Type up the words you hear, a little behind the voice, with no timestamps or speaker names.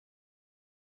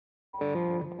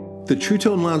The True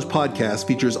Tone Lounge podcast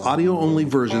features audio-only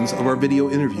versions of our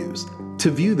video interviews. To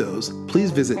view those,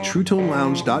 please visit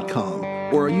TrueToneLounge.com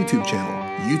or our YouTube channel,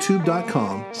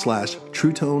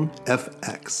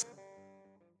 youtube.com/TrueToneFX.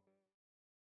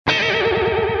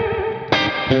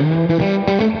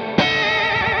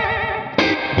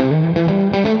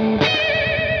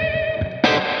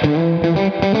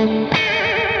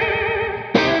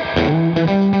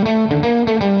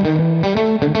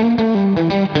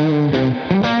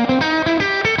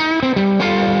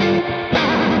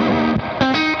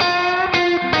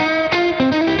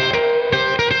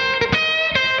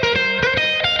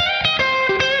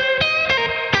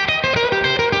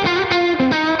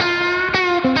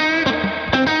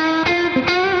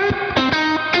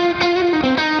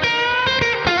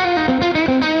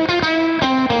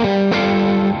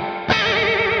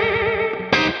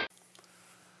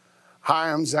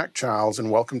 Hi, I'm Zach Childs,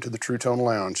 and welcome to the True Tone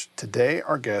Lounge. Today,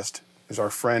 our guest is our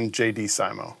friend J.D.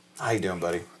 Simo. How you doing,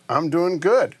 buddy? I'm doing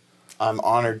good. I'm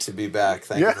honored to be back.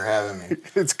 Thank you for having me.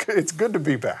 It's good to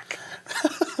be back.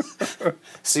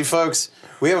 See, folks,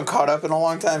 we haven't caught up in a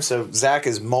long time, so Zach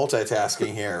is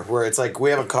multitasking here, where it's like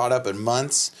we haven't caught up in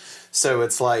months. So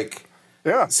it's like,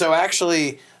 Yeah. So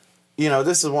actually,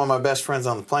 this is one of my best friends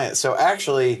on the planet. So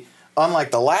actually,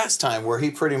 unlike the last time where he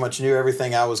pretty much knew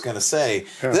everything I was going to say,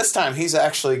 this time he's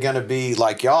actually going to be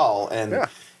like y'all and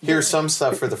hear some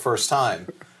stuff for the first time.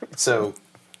 So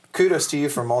kudos to you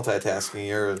for multitasking.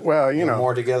 You're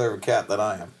more together of a cat than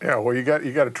I am. Yeah, well, you got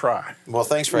to try. Well,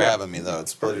 thanks for having me, though.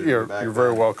 It's a pleasure to be back. You're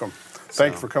very welcome.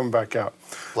 Thanks for coming back out.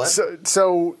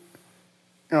 So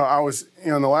I was,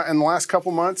 in the last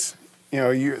couple months,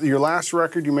 your last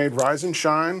record you made, Rise and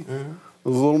Shine,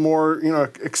 was a little more,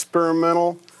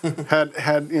 experimental. had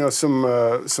some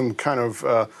kind of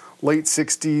late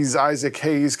 '60s Isaac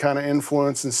Hayes kind of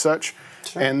influence and such.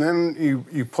 Sure. And then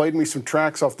you played me some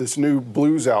tracks off this new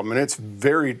blues album, and it's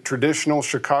very traditional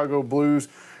Chicago blues,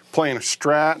 playing a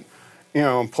Strat,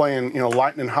 playing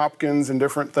Lightning Hopkins and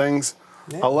different things.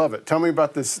 Yeah. I love it. Tell me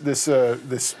about this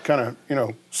kind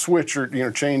of switch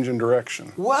or change in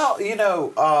direction. Well,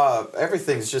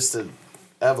 everything's just an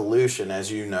evolution,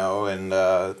 as you know, and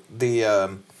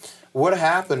what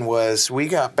happened was we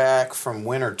got back from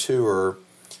winter tour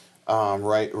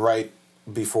right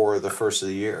before the first of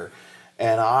the year,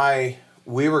 and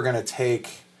we were going to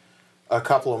take a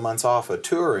couple of months off of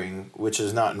touring, which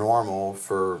is not normal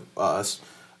for us,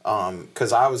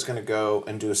 because I was going to go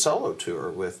and do a solo tour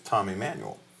with Tommy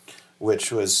Emmanuel,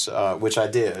 which I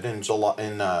did in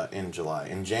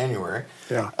January.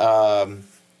 Yeah.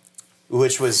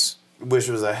 Which was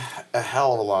a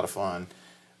hell of a lot of fun.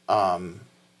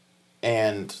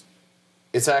 And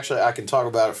it's actually, I can talk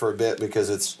about it for a bit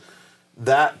because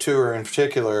that tour in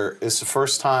particular is the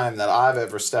first time that I've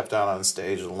ever stepped out on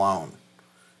stage alone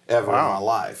ever in my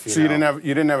life. So you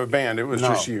didn't have a band, it was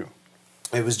just you.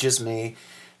 It was just me.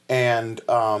 And,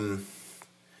 I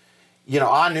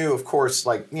knew, of course,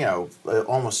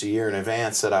 almost a year in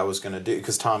advance that I was going to do,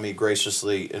 because Tommy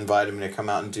graciously invited me to come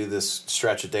out and do this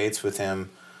stretch of dates with him.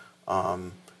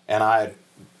 And I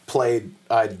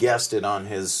had guested on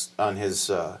his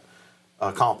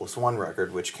Accomplice One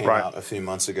record, which came out a few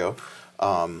months ago,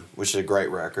 which is a great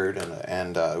record,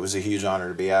 and it was a huge honor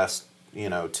to be asked,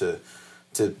 to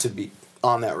be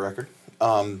on that record.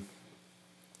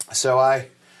 So I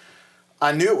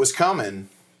knew it was coming,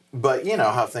 but you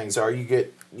know how things are.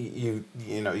 You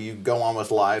go on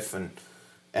with life, and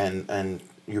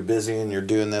you're busy, and you're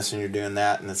doing this and you're doing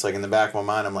that, and it's like in the back of my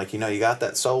mind, I'm like, you got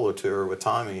that solo tour with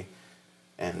Tommy.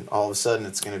 And all of a sudden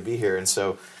it's going to be here. And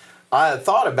so I had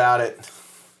thought about it.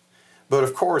 But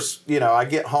of course, I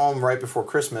get home right before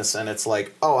Christmas and it's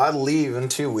like, I leave in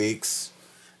 2 weeks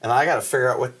and I got to figure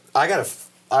out I got to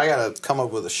come up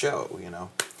with a show,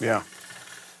 Yeah.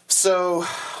 So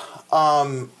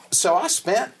I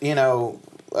spent,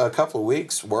 a couple of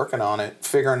weeks working on it,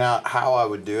 figuring out how I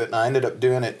would do it. And I ended up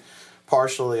doing it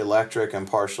partially electric and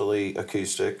partially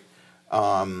acoustic.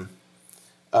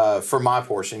 For my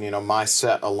portion, my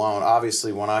set alone.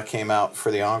 Obviously, when I came out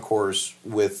for the encores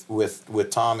with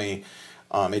Tommy,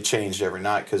 it changed every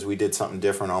night because we did something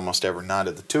different almost every night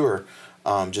of the tour.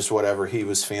 Just whatever he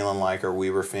was feeling like or we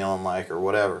were feeling like or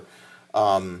whatever.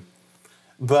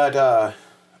 But I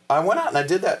went out and I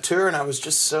did that tour, and I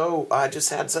just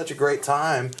had such a great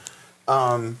time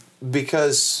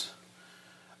because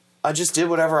I just did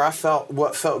whatever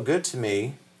what felt good to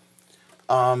me.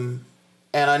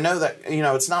 And I know that,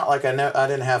 it's not like I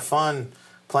didn't have fun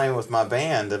playing with my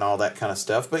band and all that kind of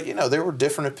stuff, but, there were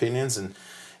different opinions and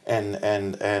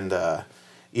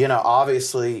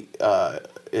obviously,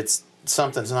 it's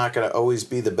something's not going to always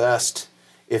be the best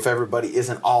if everybody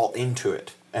isn't all into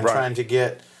it. And Right. trying to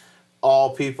get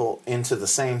all people into the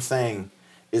same thing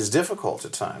is difficult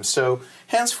at times. So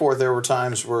henceforth, there were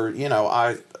times where, you know,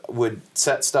 I would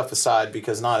set stuff aside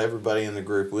because not everybody in the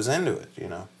group was into it, you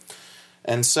know.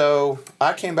 And so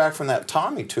I came back from that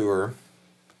Tommy tour,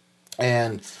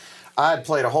 and I had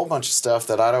played a whole bunch of stuff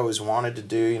that I'd always wanted to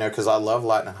do, you know, because I love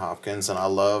Lightnin' Hopkins, and I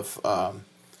love,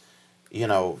 you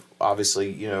know,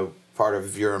 obviously, you know, part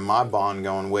of your and my bond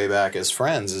going way back as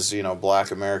friends is, you know, Black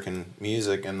American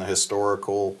music and the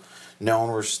historical,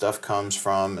 knowing where stuff comes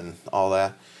from and all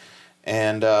that.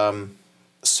 And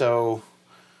so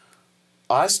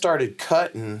I started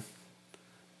cutting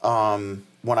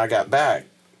when I got back,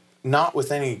 not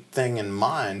with anything in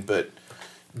mind, but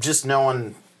just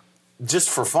knowing, just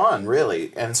for fun,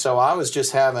 really. And so I was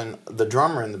just having the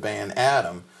drummer in the band,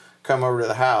 Adam, come over to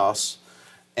the house,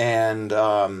 and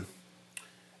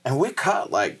we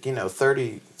cut like, you know,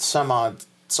 30 some odd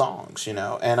songs, you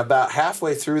know, and about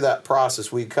halfway through that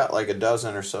process, we cut like a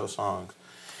dozen or so songs.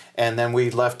 And then we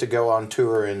left to go on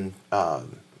tour in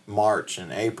March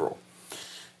and April.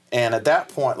 And at that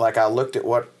point, like, I looked at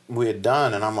what we had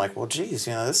done, and I'm like, well, geez,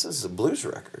 you know, this is a blues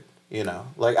record, you know.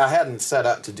 Like, I hadn't set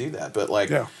out to do that, but,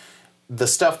 like, the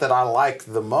stuff that I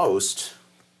liked the most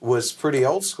was pretty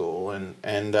old school. And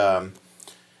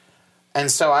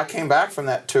so I came back from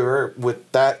that tour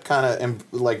with that kind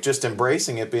of, like, just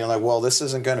embracing it, being like, well, this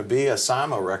isn't going to be a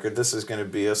Simo record. This is going to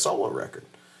be a solo record.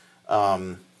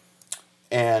 And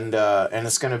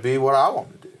it's going to be what I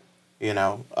want to do, you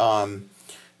know.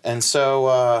 And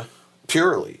so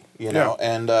purely, you know.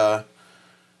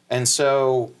 And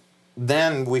so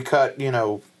then we cut, you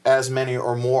know, as many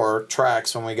or more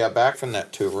tracks when we got back from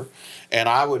that tour. And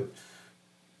I would,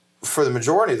 for the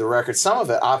majority of the record, some of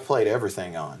it I played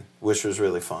everything on, which was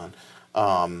really fun.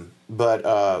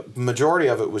 But majority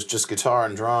of it was just guitar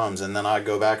and drums, and then I'd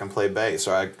go back and play bass,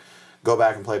 or I'd go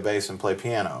back and play bass and play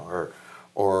piano,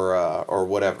 or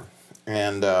whatever.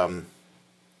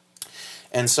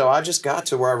 And so I just got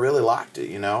to where I really liked it,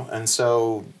 you know. And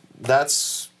so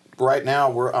that's right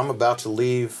now I'm about to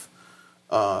leave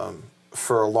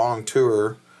for a long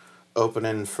tour,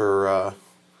 opening for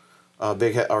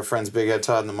our friends Big Head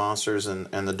Todd and the Monsters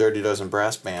and the Dirty Dozen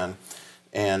Brass Band.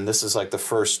 And this is like the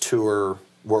first tour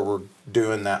where we're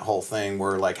doing that whole thing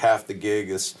where like half the gig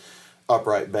is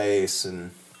upright bass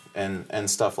and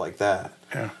stuff like that.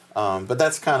 Yeah. But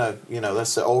that's kind of, you know,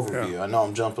 that's the overview. Yeah. I know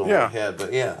I'm jumping ahead,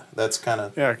 but yeah, that's kind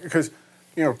of... Yeah, because,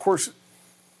 you know, of course,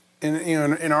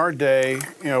 in our day,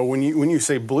 you know, when you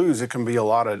say blues, it can be a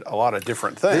lot of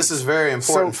different things. This is very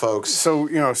important, folks. So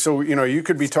you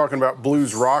could be talking about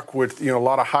blues rock with, you know, a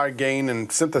lot of high gain and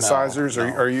synthesizers,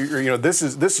 or you know, this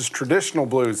is traditional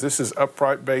blues. This is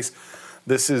upright bass.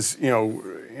 This is you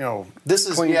know. This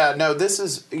is clean. This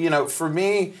is, you know, for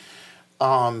me.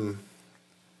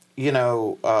 You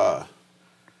know,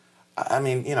 I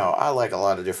mean, you know, I like a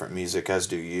lot of different music, as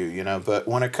do you, you know, but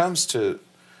when it comes to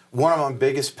one of my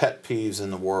biggest pet peeves in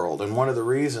the world, and one of the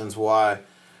reasons why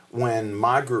when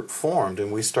my group formed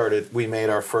and we made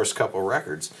our first couple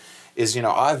records, is, you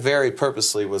know, I very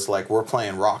purposely was like, we're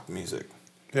playing rock music.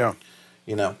 Yeah.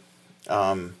 You know,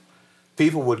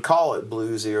 people would call it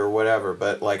bluesy or whatever,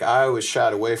 but like I always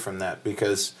shied away from that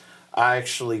because I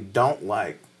actually don't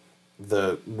like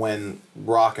when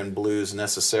rock and blues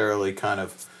necessarily kind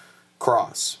of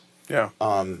cross. Yeah.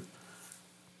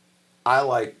 I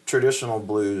like traditional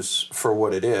blues for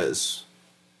what it is,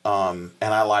 and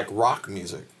I like rock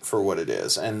music for what it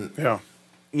is. And,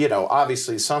 you know,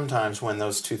 obviously sometimes when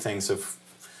those two things have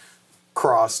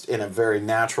crossed in a very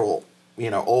natural,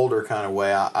 you know, older kind of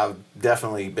way, I've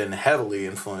definitely been heavily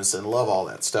influenced and love all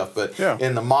that stuff. But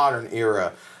in the modern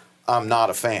era, I'm not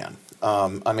a fan.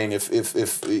 I mean,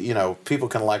 if you know, people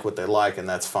can like what they like, and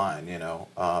that's fine, you know.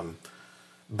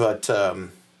 But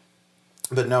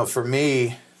no, for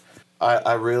me,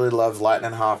 I really love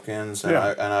Lightnin' Hopkins, and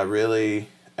I really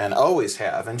and always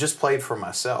have, and just played for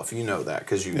myself. You know that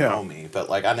because you know me. But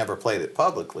like, I never played it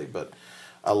publicly, but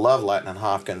I love Lightnin'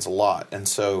 Hopkins a lot, and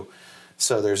so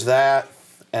there's that,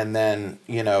 and then,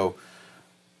 you know,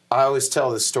 I always tell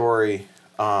the story.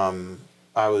 When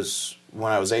I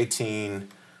was 18.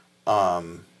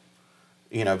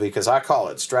 You know, because I call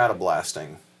it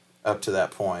stratoblasting up to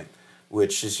that point,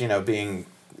 which is, you know, being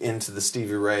into the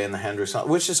Stevie Ray and the Hendrix,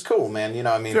 which is cool, man. You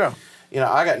know, I mean, you know,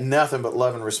 I got nothing but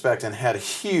love and respect, and had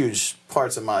huge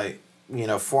parts of my, you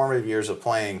know, formative years of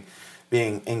playing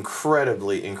being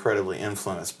incredibly, incredibly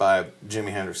influenced by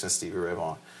Jimi Hendrix and Stevie Ray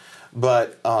Vaughan.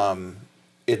 But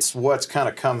it's what's kind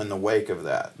of come in the wake of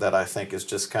that I think is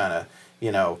just kind of,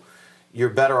 you know, you're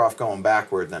better off going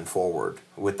backward than forward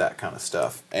with that kind of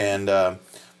stuff. And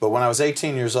but when I was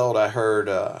 18 years old, I heard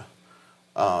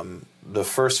the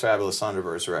first Fabulous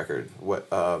Thunderbirds record,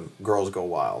 Girls Go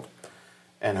Wild,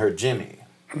 and heard Jimmy.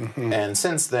 Mm-hmm. And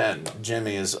since then,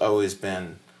 Jimmy has always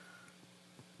been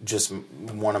just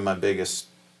one of my biggest,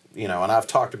 and I've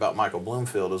talked about Michael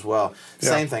Bloomfield as well. Yeah.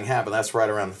 Same thing happened. That's right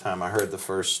around the time I heard the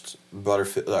first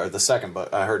Butterfield, or the second,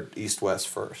 but I heard East West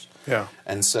first. Yeah.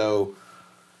 And so,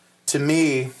 to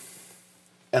me,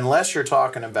 unless you're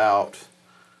talking about,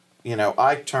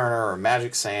 Ike Turner or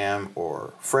Magic Sam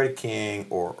or Freddie King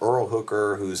or Earl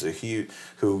Hooker, who's a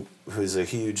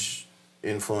huge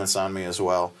influence on me as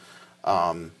well.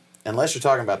 Unless you're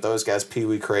talking about those guys, Pee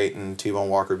Wee Crayton, T-Bone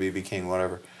Walker, B.B. King,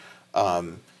 whatever.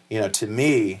 To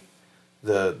me,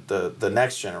 the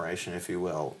next generation, if you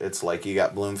will, it's like you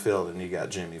got Bloomfield and you got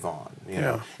Jimmy Vaughn,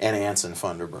 and Anson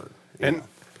Thunderbird.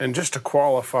 And just to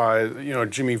qualify,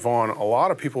 Jimmy Vaughn, a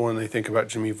lot of people, when they think about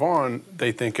Jimmy Vaughn,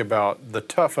 they think about the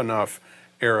Tough Enough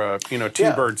era,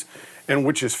 T-Birds, and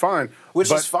which is fine.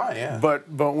 Yeah. But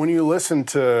when you listen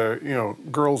to,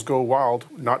 Girls Go Wild,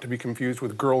 not to be confused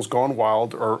with Girls Gone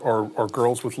Wild or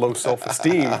girls with low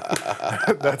self-esteem,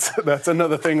 that's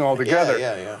another thing altogether.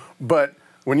 Yeah. But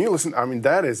when you listen, I mean,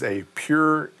 that is a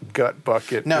pure gut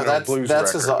bucket blues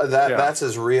record. That's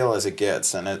as real as it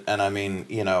gets, and I mean,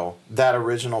 that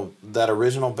original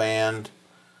band,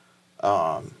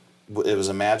 it was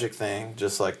a magic thing,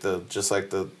 just like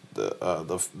the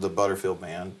Butterfield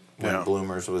band when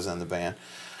Bloomers was in the band.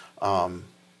 I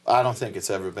don't think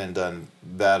it's ever been done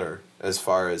better as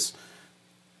far as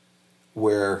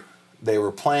where they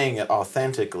were playing it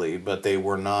authentically, but they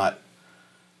were not.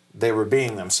 They were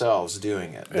being themselves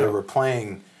doing it. Yeah. They were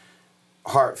playing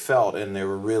heartfelt, and they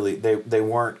were really they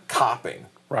weren't copying.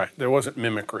 Right. There wasn't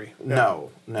mimicry.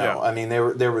 No. Yeah. I mean,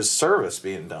 there was service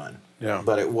being done. Yeah.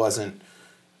 But it wasn't.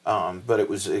 But it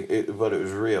was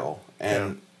real,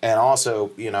 and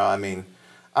also, I mean,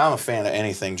 I'm a fan of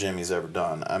anything Jimmy's ever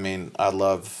done. I mean, I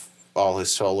love all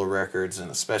his solo records, and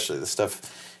especially the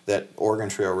stuff, that Oregon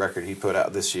Trail record he put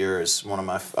out this year is one of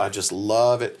my. I just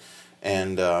love it,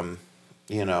 and.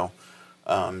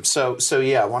 So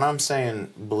yeah, when I'm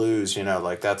saying blues,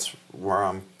 like that's where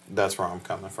I'm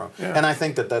coming from. Yeah. And I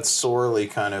think that's sorely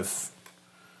kind of,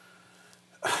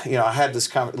 I had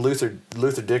this Luther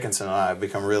Dickinson and I have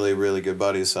become really, really good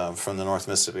buddies from the North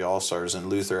Mississippi All-Stars, and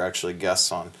Luther actually guests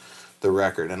on the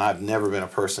record, and I've never been a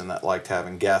person that liked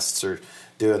having guests or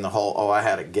doing the whole, I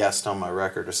had a guest on my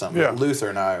record or something. Yeah. But Luther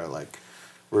and I are like,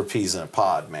 we're peas in a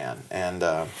pod, man, and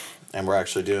we're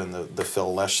actually doing the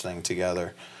Phil Lesh thing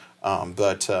together.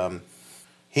 But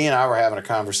he and I were having a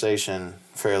conversation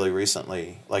fairly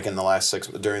recently, like in the last 6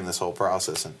 months, during this whole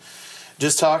process, and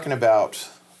just talking about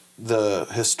the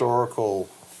historical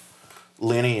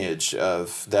lineage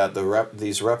of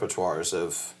these repertoires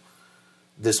of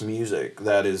this music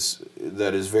that is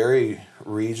very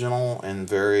regional and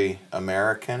very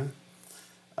American.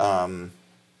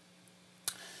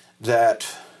 That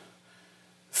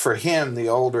for him, the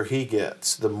older he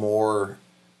gets, the more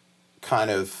kind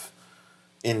of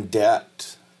in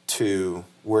debt to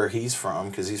where he's from,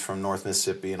 because he's from North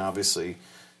Mississippi, and obviously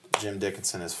Jim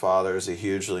Dickinson, his father, is a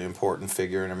hugely important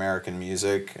figure in American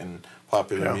music and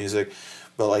popular music.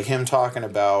 But like him talking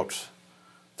about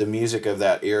the music of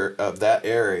that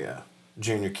area,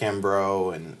 Junior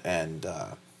Kimbrough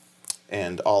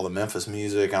and all the Memphis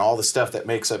music and all the stuff that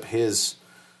makes up his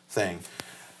thing.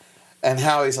 And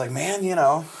how he's like, man,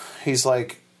 he's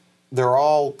like, they're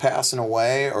all passing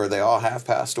away, or they all have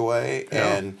passed away,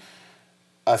 and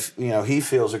he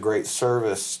feels a great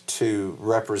service to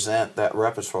represent that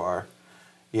repertoire,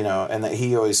 and that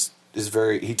he always is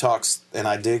he talks, and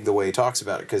I dig the way he talks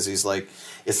about it, because he's like,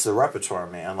 it's the repertoire,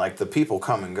 man. Like, the people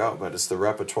come and go, but it's the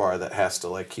repertoire that has to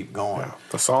like keep going. Yeah,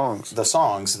 the songs,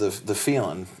 the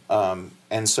feeling,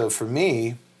 and so for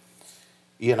me,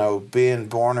 being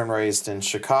born and raised in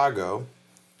Chicago,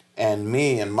 and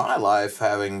me in my life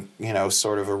having,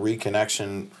 sort of a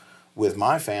reconnection with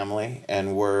my family,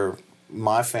 and where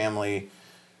my family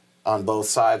on both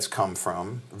sides come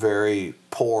from, very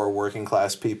poor working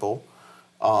class people,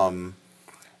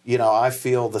 I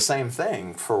feel the same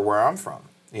thing for where I'm from,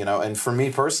 and for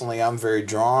me personally, I'm very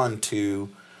drawn to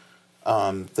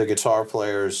the guitar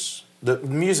players, the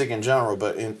music in general,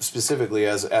 but specifically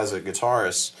as a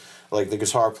guitarist, like the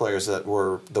guitar players that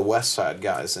were the West Side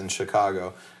guys in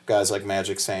Chicago, guys like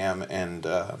Magic Sam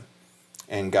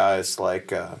and guys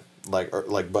like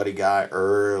Buddy Guy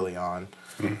early on,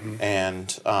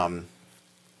 and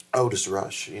Otis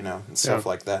Rush, and stuff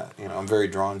like that. I'm very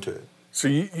drawn to it. So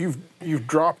you've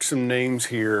dropped some names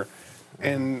here,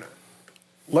 and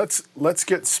let's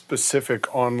get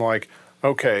specific on like,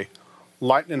 okay,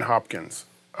 Lightnin' Hopkins.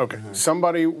 Okay,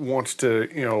 somebody wants to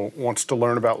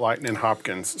learn about Lightnin'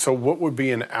 Hopkins. So, what would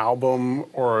be an album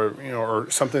or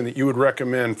something that you would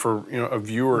recommend for a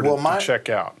viewer to check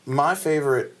out? My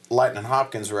favorite Lightnin'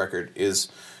 Hopkins record is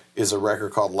a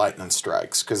record called Lightning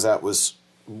Strikes, because that was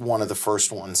one of the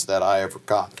first ones that I ever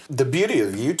got. The beauty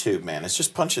of YouTube, man, is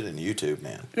just punch it in YouTube,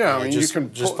 man. Yeah, I mean just, you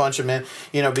can just punch him in,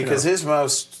 because his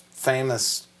most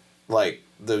famous, like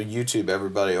the YouTube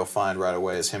everybody will find right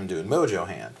away, is him doing Mojo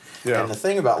Hand. Yeah. And the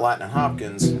thing about Lightnin'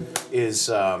 Hopkins is,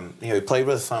 he played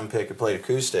with a thumb pick, he played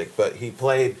acoustic, but he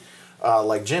played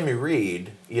like Jimmy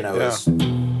Reed,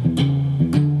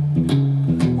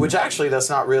 which actually that's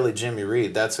not really Jimmy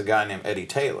Reed. That's a guy named Eddie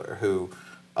Taylor, who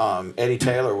Eddie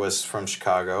Taylor was from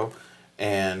Chicago,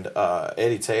 and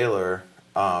Eddie Taylor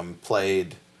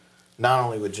played not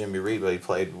only with Jimmy Reed, but he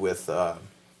played with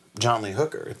John Lee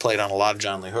Hooker. He played on a lot of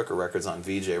John Lee Hooker records on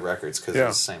VJ Records, because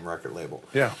it's the same record label.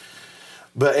 Yeah.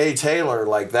 But Eddie Taylor,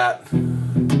 like that,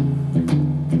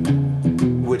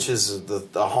 which is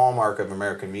the hallmark of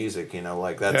American music,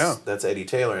 that's Eddie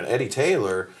Taylor. And Eddie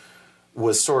Taylor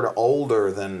was sort of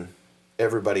older than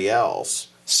everybody else.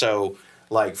 So,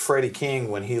 like Freddie King,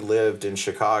 when he lived in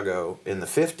Chicago in the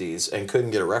 50s and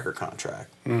couldn't get a record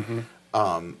contract,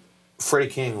 Freddie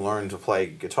King learned to play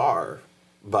guitar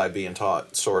by being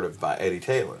taught sort of by Eddie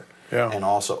Taylor. Yeah. And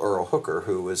also Earl Hooker,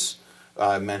 who was,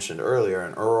 I mentioned earlier,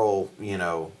 and Earl,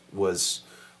 was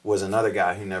another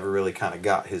guy who never really kind of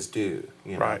got his due.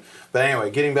 Right. But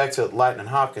anyway, getting back to Lightnin'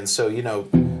 Hopkins, so,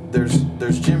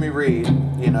 there's Jimmy Reed,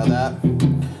 that.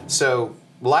 So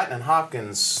Lightnin'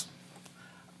 Hopkins,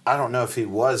 I don't know if he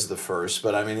was the first,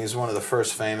 but I mean, he's one of the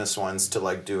first famous ones to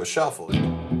like do a shuffle.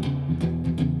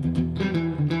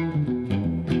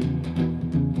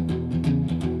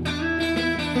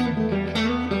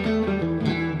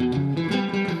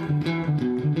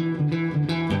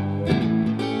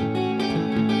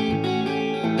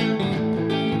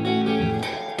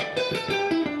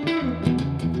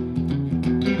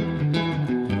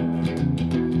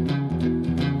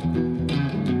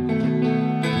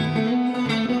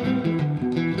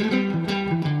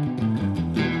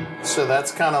 So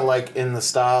that's kind of like in the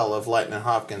style of Lightnin'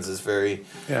 Hopkins. Is very,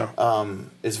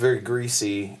 it's very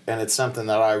greasy, and it's something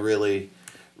that I really,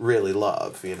 really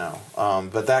love.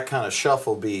 But that kind of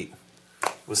shuffle beat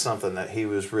was something that he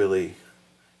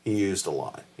used a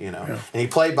lot. And he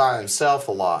played by himself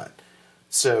a lot,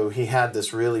 so he had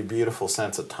this really beautiful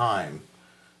sense of time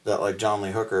that like John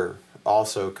Lee Hooker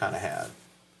also kind of had.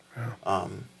 Yeah.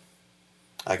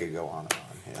 I could go on and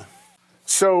on. Yeah.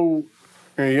 So.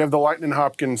 You have the Lightnin'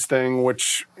 Hopkins thing,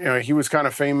 which he was kind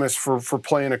of famous for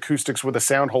playing acoustics with a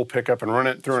sound hole pickup and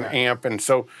running it through an amp. And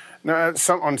so,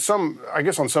 on some of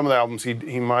the albums,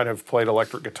 he might have played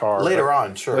electric guitar. Later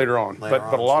on. But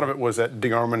a lot of it was that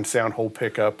DeArmond sound hole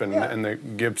pickup and the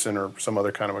Gibson or some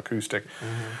other kind of acoustic.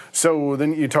 Mm-hmm. So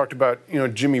then you talked about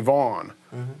Jimmy Vaughn.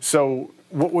 Mm-hmm. So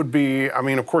what would be? I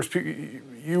mean, of course,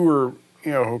 you were.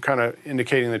 Kind of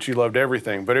indicating that you loved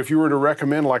everything. But if you were to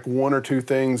recommend like one or two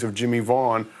things of Jimmy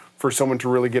Vaughn for someone to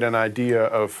really get an idea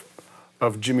of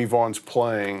Jimmy Vaughn's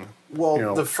playing.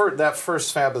 Well, that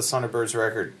first Fabulous Thunderbirds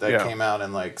record that came out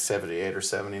in like 78 or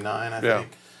 79, I think,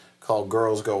 called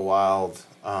Girls Go Wild,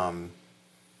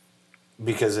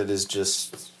 because it is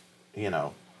just, I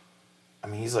mean,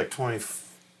 he's like 20,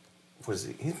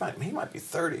 he might be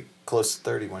 30, close to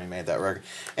 30 when he made that record.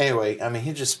 Anyway, I mean,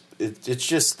 it's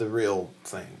just the real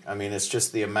thing. I mean, it's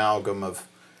just the amalgam of.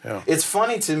 Yeah. It's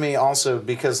funny to me also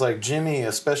because like Jimmy,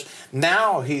 especially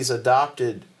now, he's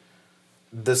adopted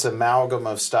this amalgam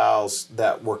of styles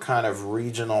that were kind of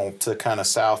regional to kind of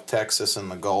South Texas and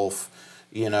the Gulf.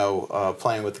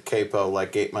 Playing with the capo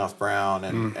like Gatemouth Brown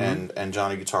and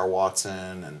Johnny Guitar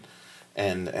Watson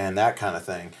and that kind of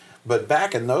thing. But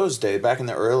back in those days, back in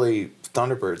the early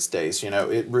Thunderbirds days,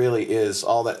 it really is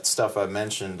all that stuff I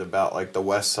mentioned about like the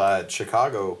West Side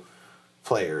Chicago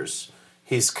players.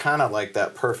 He's kind of like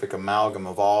that perfect amalgam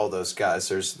of all those guys.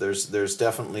 There's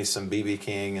definitely some B.B.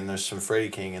 King and there's some Freddie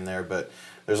King in there, but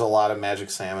there's a lot of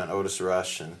Magic Sam and Otis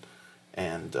Rush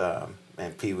and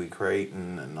Pee Wee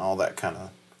Creighton and all that kind of,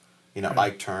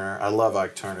 Ike Turner. I love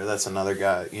Ike Turner. That's another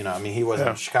guy. I mean, he wasn't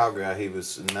a Chicago guy. He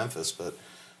was in Memphis, but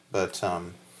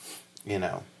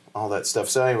all that stuff.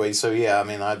 So anyway, I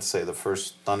mean, I'd say the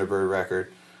first Thunderbird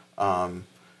record, and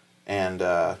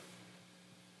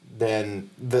then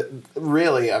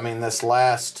this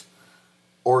last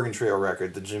organ trio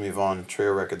record, the Jimmy Vaughn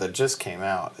trio record that just came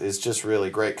out, is just really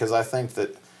great because I think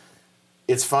that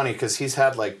it's funny because he's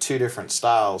had like two different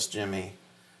styles. Jimmy,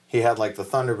 he had like the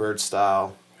Thunderbird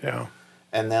style,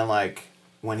 and then like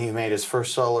when he made his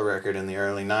first solo record in the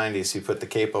early 90s, he put the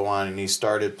capo on and he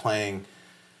started playing.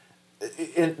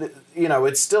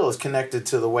 It still is connected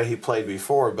to the way he played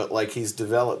before, but like he's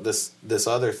developed this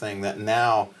other thing that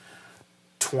now,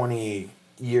 20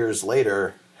 years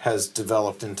later, has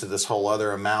developed into this whole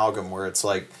other amalgam where it's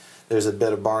like there's a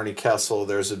bit of Barney Kessel,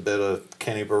 there's a bit of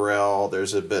Kenny Burrell,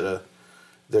 there's a bit of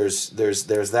there's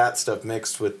that stuff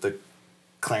mixed with the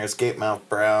Clarence Gatemouth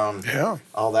Brown,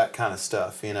 all that kind of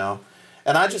stuff, And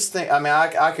I just think,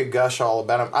 I could gush all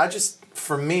about him.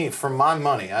 For my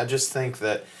money, I just think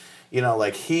that,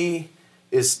 like he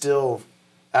is still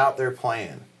out there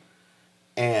playing,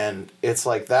 and it's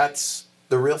like that's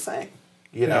the real thing,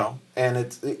 know. And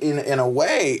it's in a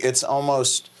way, it's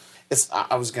almost.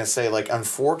 I was gonna say like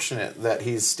unfortunate that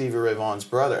he's Stevie Ray Vaughan's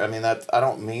brother. I mean I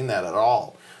don't mean that at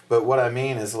all. But what I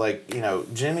mean is like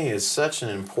Jimmy is such an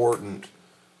important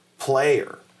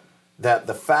player that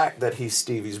the fact that he's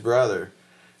Stevie's brother,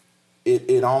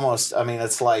 it almost,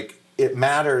 it's like it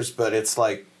matters, but it's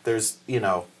like there's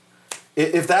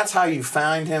if that's how you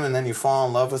find him and then you fall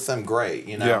in love with him, great,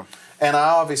 Yeah. And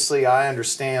I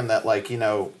understand that, like,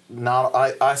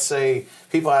 I say,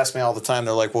 people ask me all the time,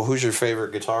 they're like, well, who's your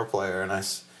favorite guitar player? And I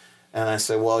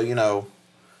say, well,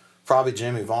 probably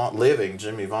Jimmy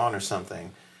Vaughn or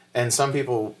something. And some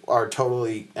people are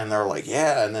totally, and they're like,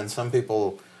 yeah. And then some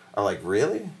people are like,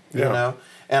 really? Yeah.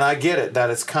 And I get it, that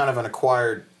it's kind of an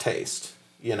acquired taste,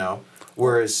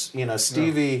 Whereas,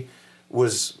 Stevie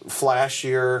was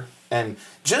flashier and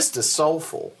just as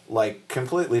soulful, like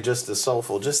completely just as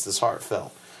soulful, just as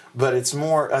heartfelt. But it's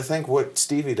more, I think what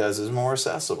Stevie does is more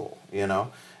accessible,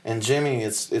 And Jimmy,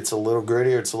 it's a little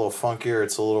grittier, it's a little funkier,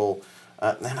 it's a little,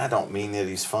 and I don't mean that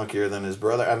he's funkier than his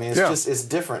brother. It's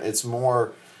different. It's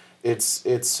more, it's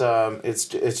an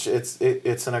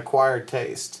acquired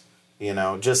taste,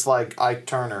 just like Ike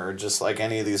Turner or just like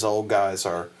any of these old guys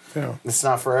are. Yeah. It's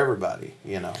not for everybody,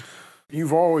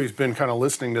 You've always been kind of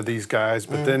listening to these guys,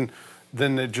 but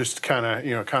then it just kind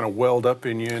of welled up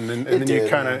in you, and then you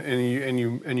kind of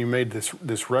and you made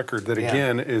this record that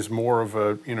again is more of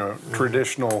a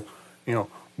traditional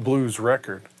blues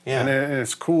record. Yeah. And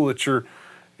it's cool that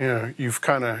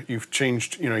you've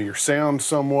changed your sound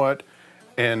somewhat,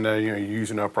 and you use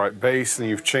an upright bass, and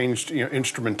you've changed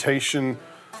instrumentation,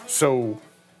 so.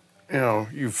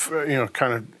 You've you've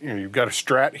got a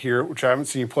Strat here, which I haven't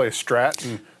seen you play a Strat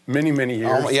in many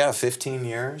years. 15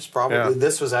 years probably. Yeah.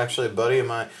 This was actually a buddy of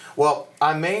mine. Well,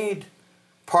 I made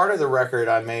part of the record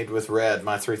I made with Red,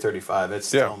 my 335. It's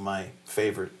still my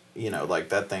favorite. Like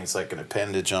that thing's like an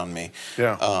appendage on me.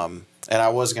 Yeah. And I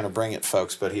was going to bring it,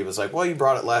 folks, but he was like, "Well, you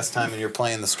brought it last time, and you're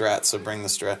playing the Strat, so bring the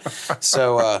Strat."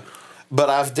 So, but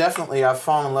I've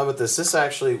fallen in love with this. This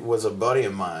actually was a buddy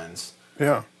of mine's.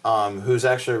 Yeah. Who's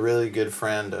actually a really good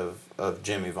friend of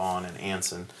Jimmy Vaughn and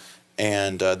Anson,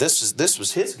 and this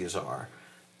was his guitar,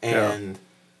 and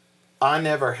I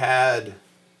never had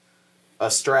a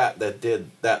Strat that did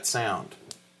that sound,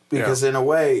 because in a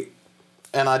way,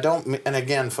 and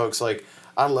again, folks, like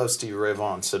I love Stevie Ray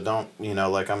Vaughan, so don't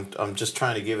I'm just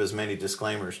trying to give as many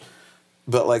disclaimers,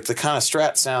 but like the kind of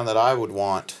Strat sound that I would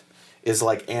want is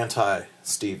like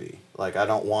anti-Stevie. Like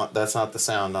that's not the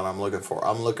sound that I'm looking for.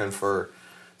 I'm looking for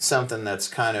something that's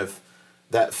kind of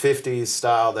that 50s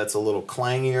style that's a little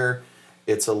clangier.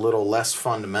 It's a little less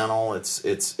fundamental. It's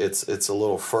a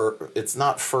little it's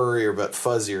not furrier but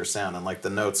fuzzier sounding. Like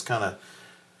the notes kind of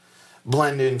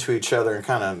blend into each other and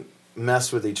kind of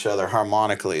mess with each other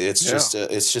harmonically. It's just a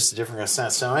different kind of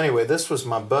sound. So anyway, this was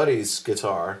my buddy's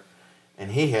guitar,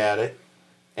 and he had it,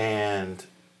 and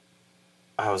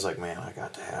I was like, man, I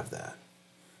got to have that.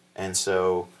 And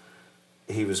so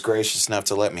he was gracious enough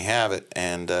to let me have it,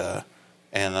 and then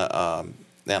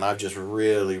I've just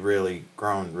really, really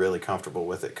grown really comfortable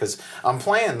with it because I'm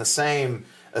playing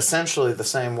essentially the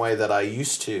same way that I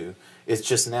used to. It's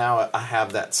just now I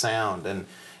have that sound, and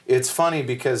it's funny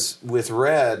because with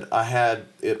Red I had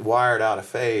it wired out of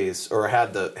phase, or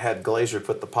had Glazer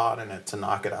put the pot in it to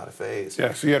knock it out of phase.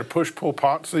 Yeah, so you had a push-pull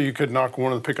pot so you could knock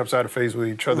one of the pickups out of phase with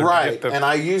each other. Right, and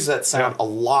I use that sound a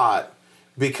lot.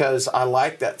 Because I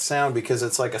like that sound, because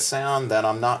it's like a sound that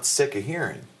I'm not sick of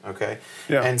hearing, okay?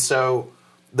 Yeah. And so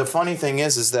the funny thing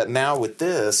is that now with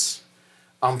this,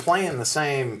 I'm playing the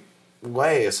same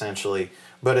way essentially,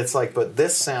 but it's like, but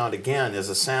this sound again is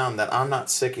a sound that I'm not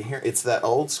sick of hearing. It's that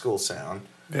old school sound.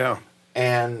 Yeah.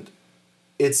 And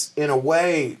it's in a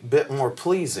way a bit more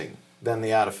pleasing than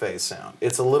the out of phase sound.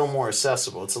 It's a little more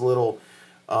accessible. It's a little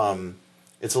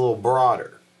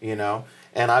broader,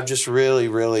 And I've just really,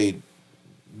 really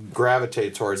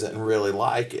gravitate towards it and really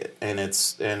like it, and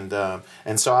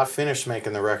so I finished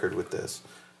making the record with this,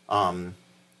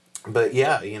 but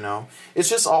yeah, you know, it's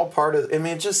just all part of. I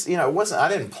mean, it just, you know, it wasn't. I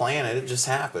didn't plan it. It just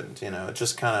happened. You know, it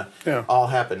just kind of all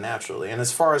happened naturally. And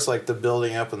as far as like the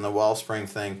building up and the Wellspring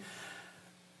thing,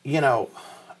 you know,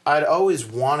 I'd always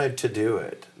wanted to do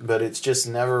it, but it's just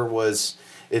never was.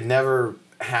 It never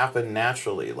happened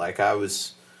naturally. Like I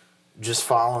was just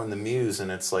following the muse, and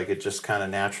it's like it just kind of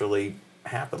naturally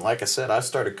happened. Like I said, I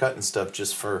started cutting stuff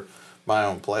just for my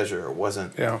own pleasure. It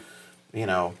wasn't. Yeah. You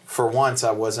know, for once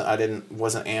I wasn't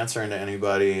answering to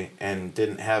anybody and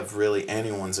didn't have really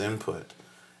anyone's input,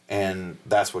 and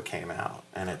that's what came out.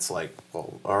 And it's like,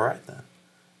 well, all right then,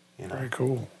 you know. Very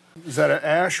cool. Is that an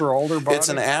ash or alder body? It's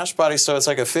an ash body, so it's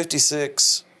like a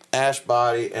 56 ash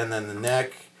body, and then the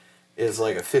neck is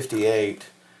like a 58,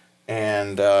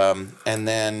 and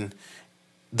then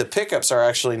the pickups are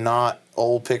actually not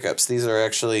old pickups. These are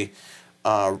actually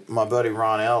my buddy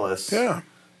Ron Ellis. Yeah.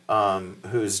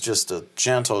 Who's just a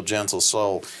gentle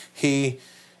soul.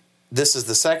 This is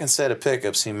the second set of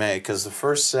pickups he made, because the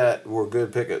first set were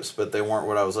good pickups, but they weren't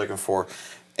what I was looking for.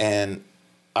 And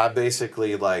I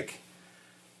basically, like,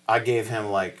 I gave him,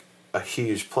 like, a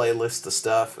huge playlist of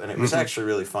stuff, and it was actually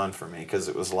really fun for me, because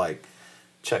it was like,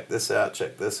 check this out,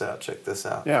 check this out, check this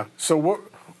out. Yeah. So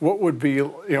what would be,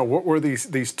 you know, what were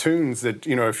these tunes that,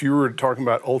 you know, if you were talking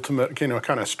about ultimate, you know,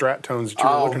 kind of strat tones that you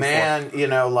were looking for? Oh, man, you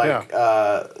know, like,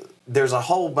 there's a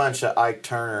whole bunch of Ike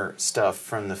Turner stuff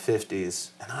from the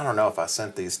 50s, and I don't know if I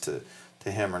sent these to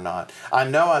him or not. I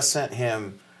know I sent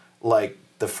him, like,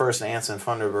 the first Anson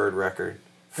Thunderbird record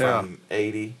from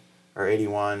 80 or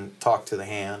 81, Talk to the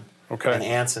Hand. Okay. And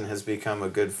Anson has become a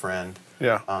good friend.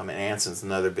 Yeah. And Anson's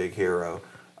another big hero.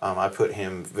 I put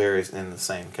him very in the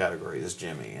same category as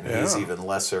Jimmy, and he's even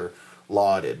lesser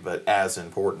lauded, but as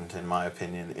important, in my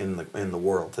opinion, in the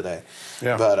world today.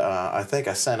 Yeah. But I think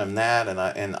I sent him that,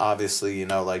 and obviously, you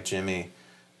know, like Jimmy,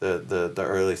 the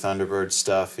early Thunderbird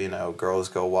stuff, you know, Girls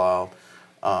Go Wild,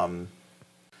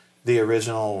 the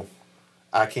original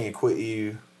I Can't Quit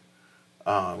You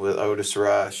with Otis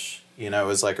Rush, you know,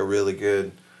 is like a really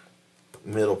good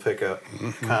middle pickup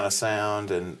kind of sound,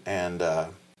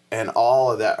 and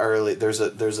all of that early. There's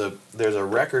a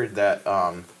record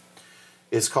that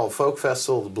is called Folk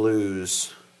Festival of the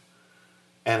Blues,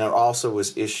 and it also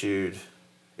was issued.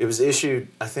 It was issued,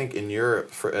 I think, in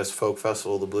Europe as Folk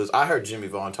Festival of the Blues. I heard Jimmy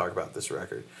Vaughn talk about this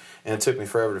record, and it took me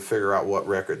forever to figure out what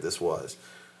record this was.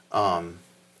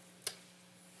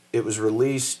 It was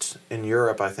released in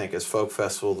Europe, I think, as Folk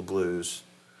Festival of the Blues,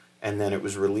 and then it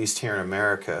was released here in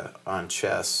America on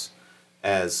Chess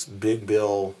as Big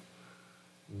Bill's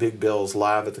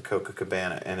Live at the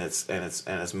Copacabana, and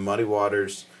it's Muddy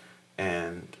Waters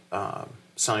and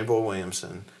Sonny Boy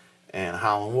Williamson and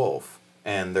Howlin' Wolf,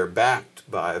 and they're backed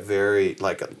by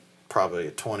probably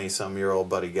a 20-some-year-old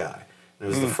Buddy Guy. And it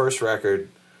was the first record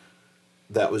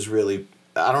that was really,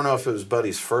 I don't know if it was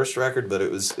Buddy's first record, but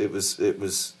it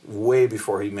was way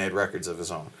before he made records of his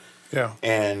own. Yeah.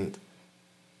 And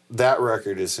that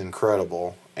record is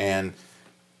incredible, and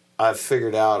I've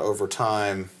figured out over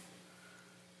time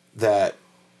that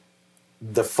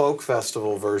the folk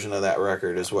festival version of that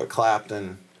record is what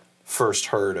Clapton first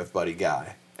heard of Buddy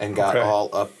Guy and got all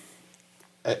up.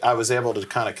 I was able to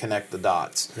kind of connect the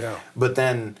dots. Yeah. But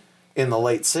then in the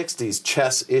late 60s,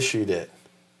 Chess issued it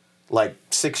like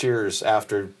 6 years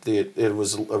after it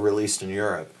was released in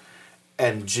Europe.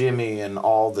 And Jimmy and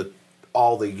all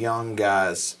the young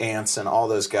guys, Anson, all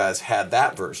those guys had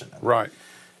that version of it. Right.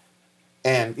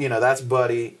 And, you know, that's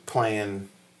Buddy playing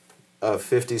a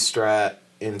 50 Strat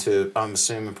into, I'm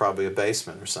assuming, probably a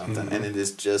basement or something. And it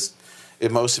is just,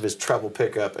 most of his treble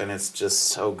pickup, and it's just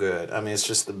so good. I mean, it's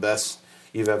just the best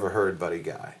you've ever heard Buddy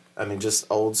Guy. I mean, just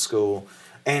old school.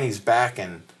 And he's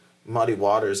backing Muddy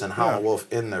Waters and Howlin'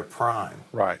 Wolf in their prime.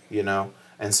 Right. You know?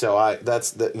 And so I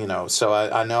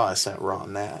know I sent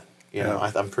Ron that. You know,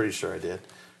 I'm pretty sure I did.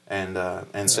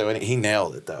 And so he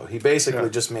nailed it, though. He basically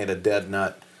just made a dead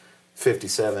nut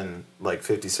 57, like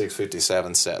 56,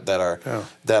 57 set that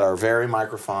are very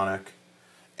microphonic,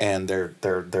 and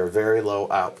they're very low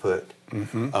output,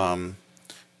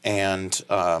 and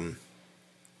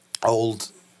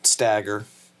old Stagger,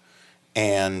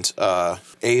 and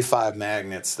A5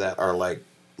 magnets that are like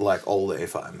old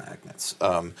A5 magnets,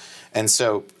 and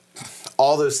so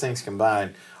all those things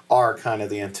combined are kind of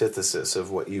the antithesis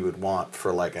of what you would want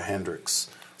for like a Hendrix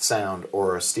sound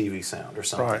or a Stevie sound or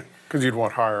something. Right, because you'd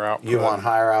want higher output. You want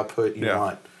higher output.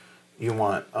 You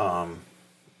want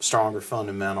stronger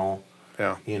fundamental.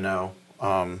 Yeah. You know.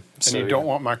 And you don't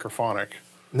want microphonic.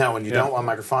 No, and you don't want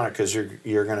microphonic because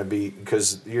you're going to be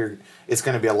it's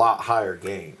going to be a lot higher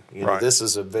gain. You know, this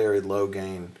is a very low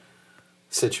gain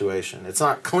situation. It's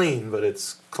not clean, but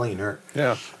it's cleaner.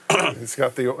 Yeah. It's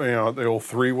got the the old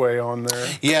 3-way on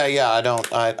there. Yeah. I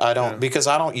don't because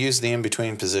I don't use the in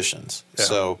between positions.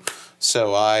 Yeah.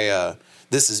 So I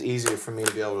this is easier for me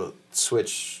to be able to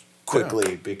switch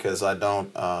quickly because I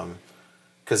don't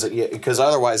because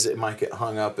otherwise it might get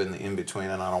hung up in the in between,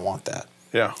 and I don't want that.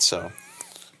 Yeah. So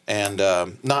and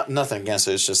nothing against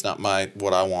it. It's just not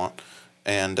what I want.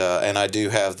 And I do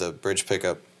have the bridge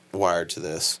pickup wired to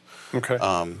this. Okay.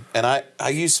 And I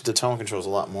use the tone controls a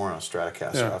lot more on a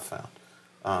Stratocaster, I've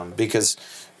found. Because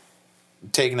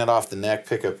taking it off the neck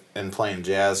pickup and playing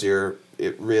jazzier,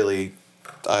 it really,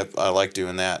 I like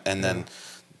doing that. And then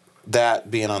that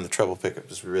being on the treble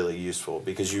pickup is really useful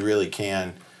because you really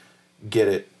can get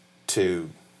it to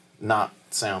not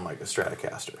sound like a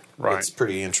Stratocaster. Right. It's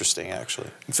pretty interesting, actually.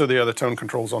 And so the other tone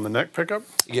controls on the neck pickup?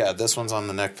 Yeah, this one's on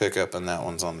the neck pickup and that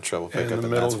one's on the treble pickup. And the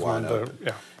middle that's is wide on open.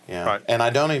 Yeah. Right. And I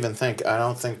don't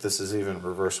think this is even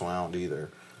reverse wound either.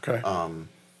 Okay.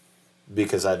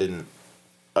 Because I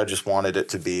just wanted it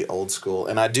to be old school.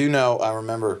 And I do know, I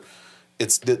remember,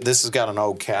 this has got an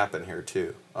old cap in here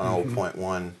too, an old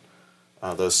 .1,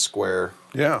 those square.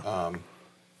 Yeah.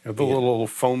 The little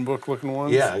phone book looking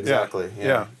ones. Yeah, exactly.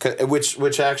 Yeah.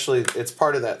 Which actually, it's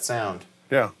part of that sound.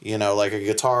 Yeah. Like a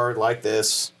guitar like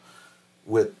this,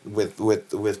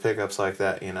 with pickups like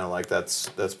that, like that's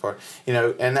part,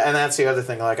 and that's the other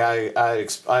thing. Like I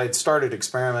had started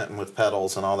experimenting with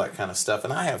pedals and all that kind of stuff,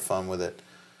 and I have fun with it.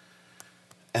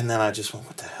 And then I just went,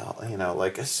 what the hell,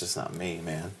 it's just not me,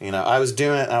 man. I was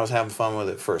doing it and I was having fun with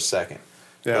it for a second.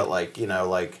 Yeah.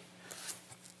 But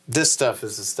this stuff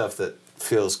is the stuff that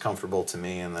feels comfortable to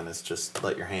me, and then it's just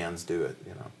let your hands do it,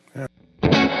 Yeah.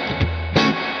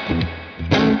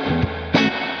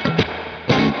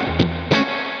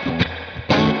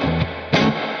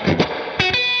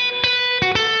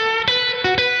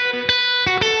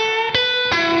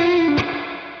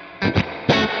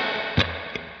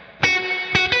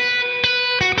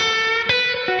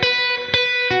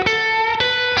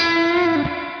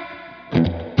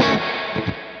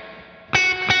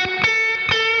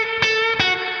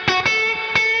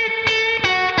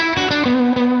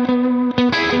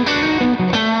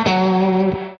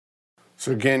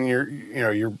 So again,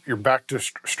 you're back to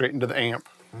straight into the amp.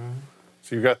 Mm-hmm.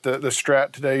 So you got the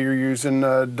Strat today. You're using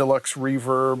deluxe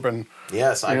reverb and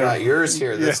yes, I got yours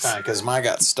here this time because mine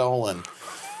got stolen.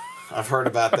 I've heard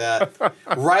about that.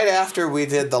 Right after we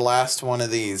did the last one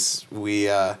of these, we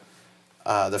that's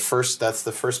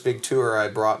the first big tour I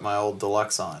brought my old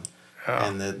deluxe on,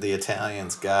 and the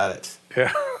Italians got it.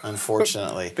 Yeah.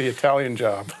 Unfortunately. The Italian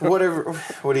job. What are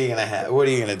you gonna have? What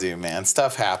are you gonna do, man?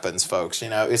 Stuff happens, folks.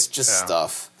 It's just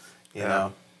stuff. You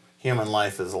know, human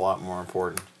life is a lot more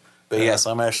important. But yes,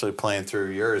 I'm actually playing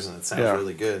through yours, and it sounds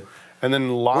really good. And then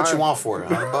live. What you want for it?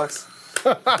 $100?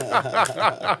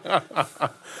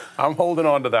 I'm holding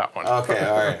on to that one. Okay,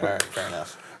 all right, fair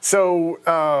enough. So,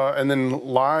 and then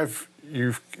live.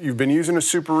 You've been using a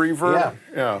super reverb?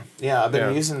 Yeah, I've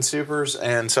been using supers,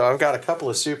 and so I've got a couple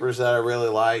of supers that I really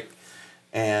like,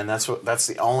 and that's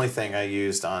the only thing I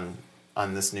used on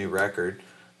this new record,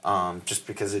 just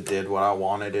because it did what I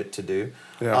wanted it to do.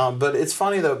 Yeah. But it's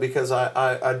funny though because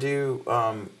I do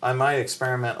I might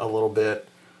experiment a little bit.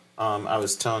 I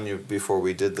was telling you before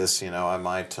we did this, I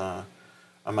might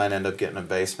end up getting a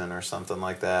Bassman or something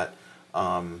like that.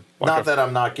 Not that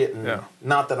I'm not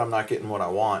getting what I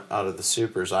want out of the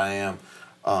supers. I am,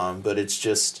 but it's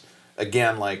just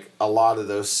again like a lot of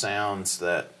those sounds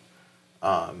that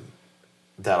I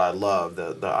love,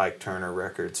 the Ike Turner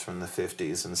records from the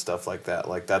 50s and stuff like that.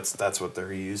 Like that's what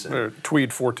they're using.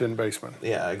 Tweed 410 Bassman.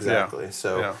 Yeah, exactly. Yeah.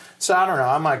 So I don't know.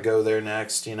 I might go there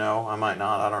next. I might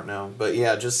not. I don't know. But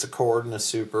yeah, just a chord and a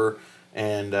super,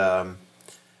 and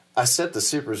I set the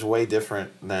supers way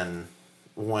different than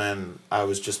when I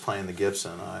was just playing the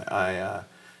Gibson.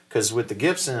 Because with the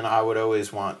Gibson, I would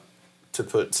always want to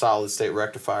put solid state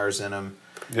rectifiers in them.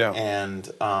 Yeah. And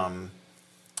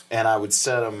I would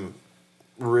set them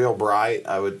real bright.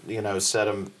 I would set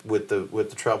them with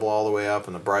the treble all the way up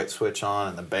and the bright switch on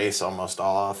and the bass almost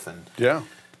off and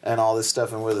all this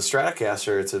stuff. And with a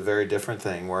Stratocaster, it's a very different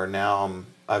thing. Where now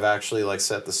I've actually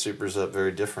set the supers up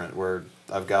very different. Where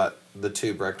I've got the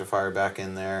tube rectifier back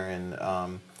in there and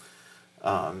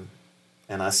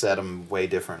I set them way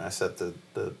different. I set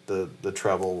the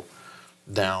treble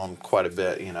down quite a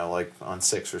bit, like on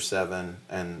 6 or 7,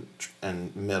 and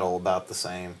middle about the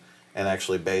same, and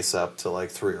actually bass up to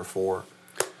 3 or 4,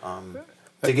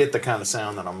 to get the kind of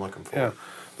sound that I'm looking for. Yeah,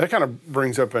 that kind of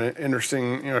brings up an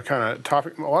interesting, kind of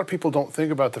topic. A lot of people don't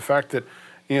think about the fact that,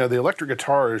 the electric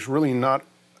guitar is really not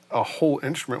a whole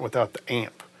instrument without the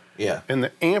amp. Yeah. And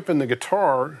the amp and the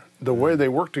guitar, the way they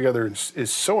work together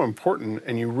is so important,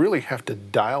 and you really have to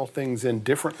dial things in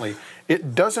differently.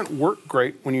 It doesn't work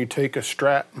great when you take a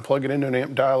Strat and plug it into an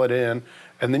amp, dial it in,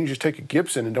 and then you just take a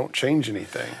Gibson and don't change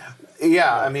anything.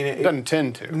 Yeah, I mean... It doesn't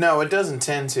tend to. No, it doesn't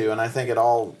tend to, and I think it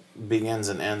all begins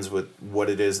and ends with what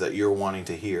it is that you're wanting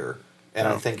to hear. And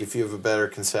I think if you have a better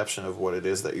conception of what it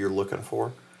is that you're looking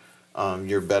for,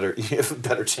 you have a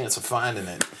better chance of finding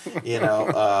it, you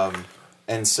know.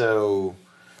 And so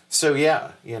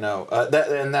yeah, you know,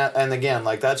 and again,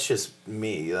 like, that's just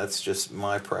me. That's just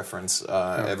my preference.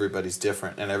 Everybody's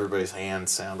different, and everybody's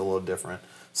hands sound a little different.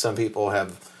 Some people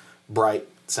have bright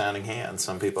sounding hands.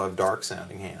 Some people have dark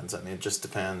sounding hands. I mean, it just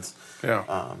depends.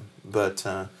 Yeah. But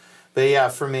yeah,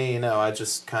 for me, you know, I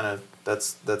just kind of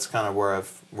that's kind of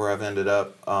where I've ended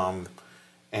up.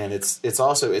 And it's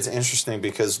interesting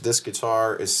because this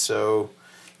guitar is so,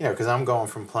 you know, because I'm going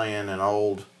from playing an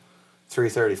old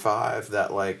 335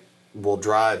 that, like, will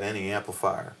drive any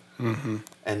amplifier,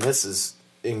 and this is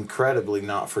incredibly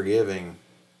not forgiving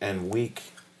and weak,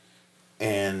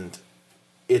 and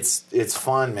it's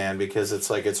fun, man, because it's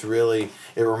like it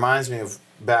reminds me of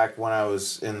back when I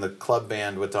was in the club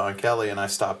band with Don Kelly and I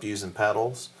stopped using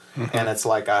pedals, and it's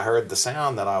like I heard the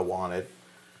sound that I wanted,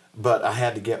 but I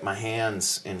had to get my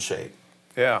hands in shape.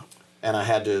 Yeah. And I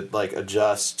had to, like,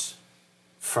 adjust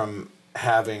from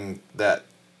having that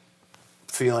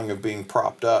feeling of being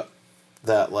propped up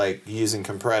that, like, using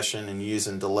compression and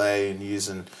using delay and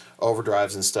using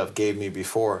overdrives and stuff gave me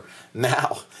before.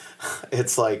 Now,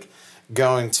 it's like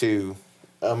going to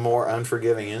a more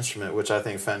unforgiving instrument, which I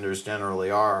think Fenders generally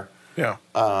are. Yeah.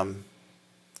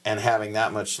 And having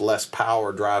that much less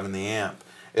power driving the amp,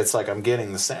 it's like I'm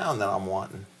getting the sound that I'm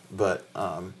wanting, but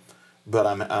I'm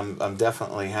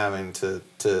definitely having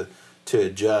to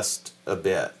adjust a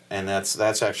bit, and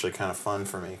that's actually kind of fun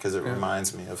for me because it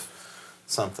reminds me of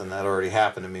something that already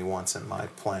happened to me once in my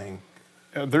playing.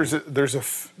 There's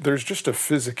just a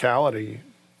physicality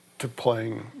to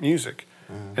playing music,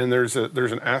 and there's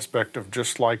an aspect of,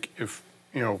 just like, if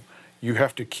you know, you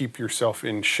have to keep yourself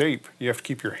in shape, you have to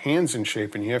keep your hands in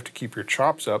shape, and you have to keep your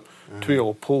chops up to be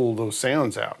able to pull those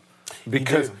sounds out.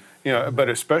 Because you know, but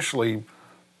especially,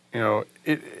 you know,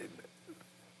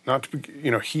 not to,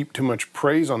 you know, heap too much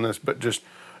praise on this, but just,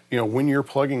 you know, when you're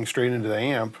plugging straight into the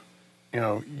amp, you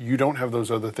know, you don't have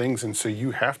those other things, and so you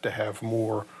have to have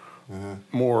more, you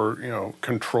know,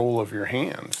 control of your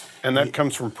hands, and that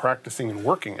comes from practicing and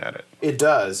working at it. It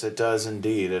does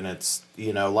indeed, and it's,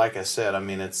 you know, like I said, I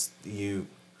mean, it's you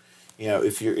know,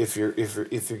 if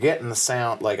you're getting the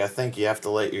sound, like, I think you have to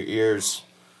let your ears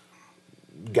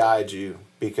guide you,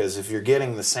 because if you're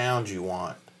getting the sound you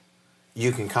want,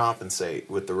 you can compensate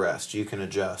with the rest. You can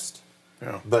adjust.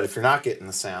 Yeah. But if you're not getting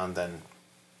the sound, then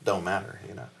don't matter,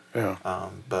 you know. Yeah.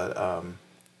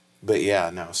 But yeah,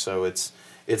 no. So it's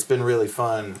been really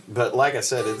fun. But like I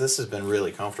said, this has been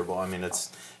really comfortable. I mean, it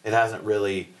hasn't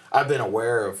really. I've been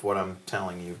aware of what I'm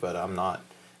telling you, but I'm not.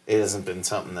 It hasn't been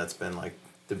something that's been, like,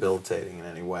 debilitating in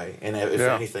any way. And if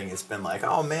anything, it's been like,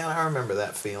 oh man, I remember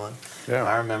that feeling. Yeah.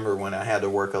 I remember when I had to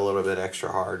work a little bit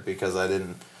extra hard because I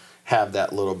didn't have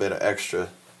that little bit of extra,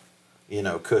 you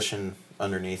know, cushion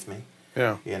underneath me.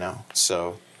 Yeah. You know,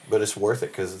 so, but it's worth it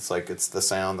because it's like, it's the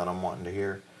sound that I'm wanting to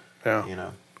hear. Yeah. You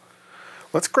know.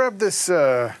 Let's grab this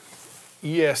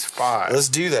ES5. Let's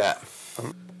do that.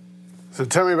 So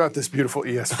tell me about this beautiful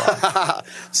ES5.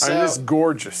 So, I mean, it's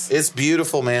gorgeous. It's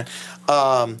beautiful, man.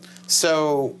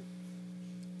 So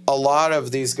a lot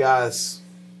of these guys,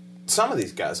 some of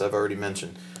these guys I've already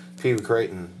mentioned. Pee Wee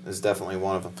Crayton is definitely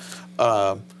one of them.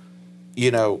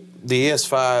 You know, the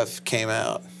ES5 came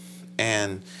out,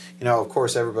 and, you know, of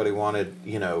course everybody wanted,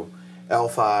 you know,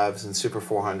 L5s and Super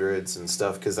 400s and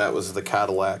stuff, because that was the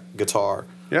Cadillac guitar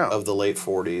of the late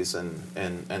 40s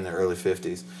and the early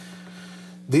 50s.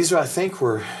 These are, I think,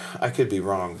 I could be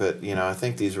wrong, but, you know, I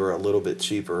think these were a little bit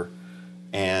cheaper.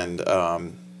 And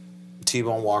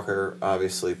T-Bone Walker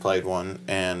obviously played one,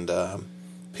 and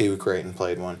Pee Wee Crayton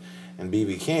played one, and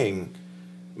B.B. King.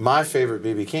 My favorite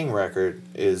B.B. King record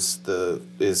is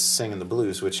Singin' the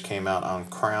Blues, which came out on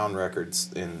Crown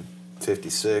Records in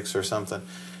 '56 or something,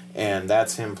 and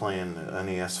that's him playing an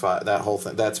ES5. That whole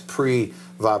thing, that's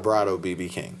pre-vibrato B.B.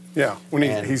 King. Yeah,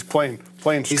 when he's playing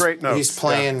straight notes. He's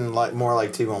playing like more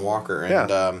like T-Bone Walker,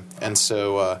 and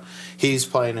so he's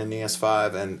playing an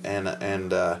ES5,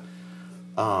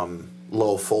 and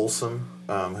Lowell Folsom,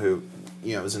 who,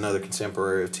 you know, was another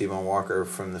contemporary of T-Bone Walker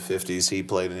from the 50s. He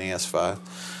played an ES5.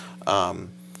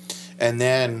 And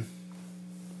then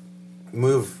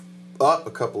move up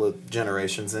a couple of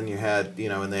generations, then you had, you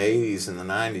know, in the 80s and the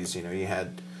 90s, you know, you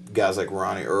had guys like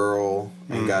Ronnie Earl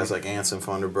and guys like Anson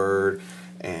Thunderbird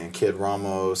and Kid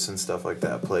Ramos and stuff like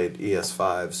that played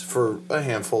ES5s for a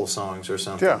handful of songs or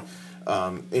something. Yeah.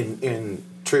 In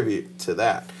tribute to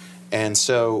that. And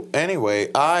so anyway,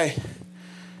 I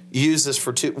use this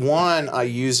for two. One, I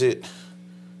use it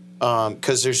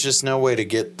because there's just no way to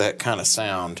get that kind of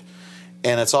sound.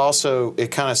 And it's also,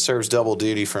 it kind of serves double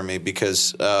duty for me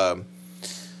because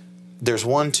there's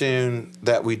one tune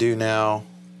that we do now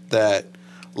that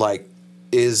like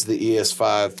is the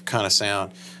ES5 kind of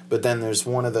sound. But then there's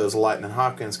one of those Lightning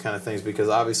Hopkins kind of things because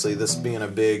obviously this being a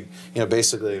big,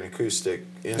 basically an acoustic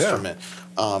instrument,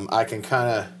 I can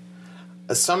kind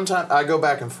of, sometimes I go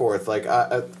back and forth. Like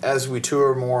as we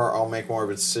tour more, I'll make more of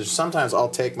a decision. Sometimes I'll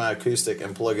take my acoustic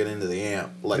and plug it into the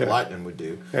amp like Lightning would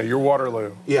do. Yeah, your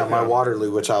Waterloo. Yeah, my Waterloo,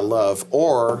 which I love.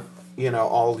 Or,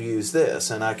 I'll use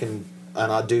this and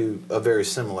I'll do a very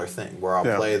similar thing where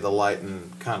I'll play the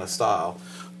Lightning kind of style.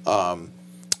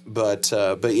 But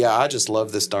yeah, I just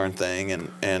love this darn thing,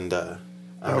 and I'm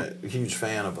a huge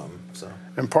fan of them. So.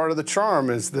 And part of the charm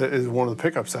is one of the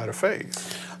pickups out of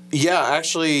phase. Yeah,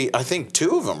 actually, I think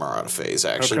two of them are out of phase.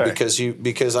 Actually,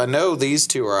 because I know these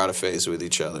two are out of phase with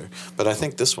each other, but I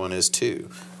think this one is too.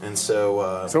 And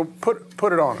so. So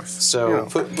put it on us. So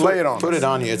lay it on. Put it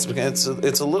on you. It's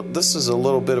a little. This is a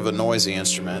little bit of a noisy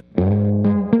instrument.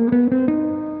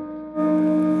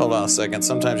 Hold on a second.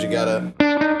 Sometimes you gotta.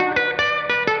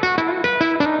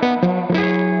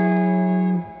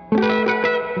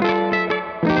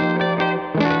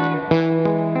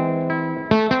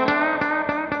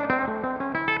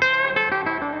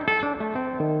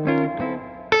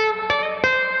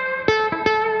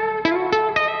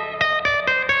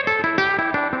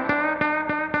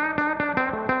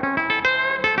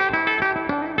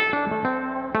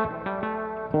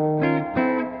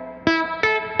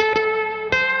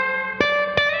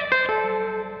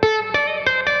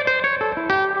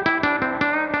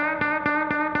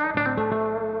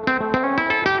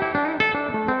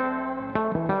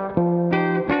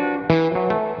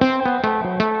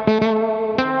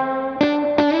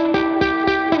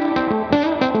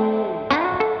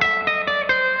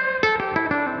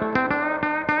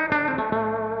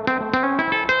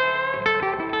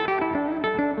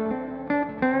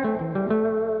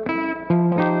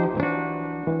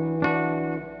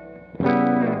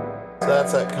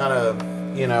 That's that kind of,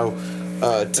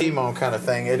 T-Moan kind of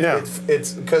thing.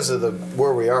 It's because of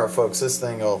where we are, folks. This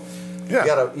thing will, you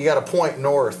got to point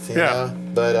north, you know.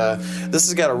 But this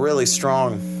has got a really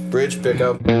strong bridge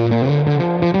pickup.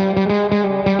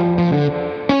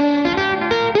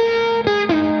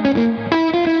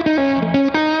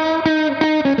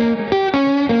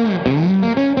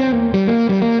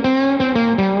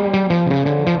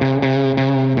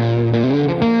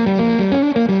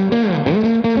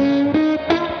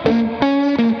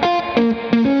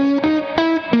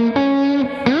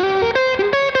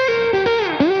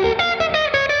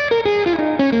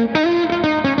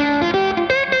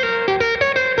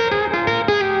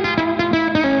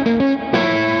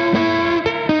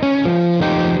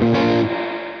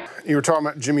 You were talking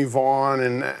about Jimmy Vaughn,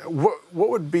 and what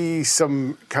would be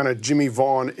some kind of Jimmy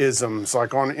Vaughn isms,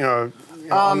 like on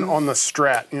on the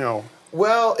Strat,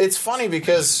 Well, it's funny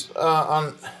because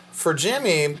for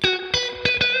Jimmy,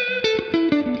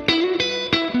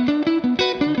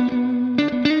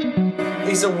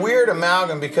 he's a weird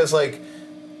amalgam because like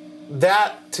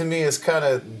that to me is kind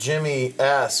of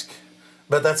Jimmy-esque,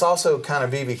 but that's also kind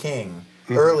of B.B. King.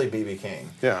 Early B.B.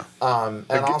 King. Yeah. And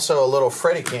also a little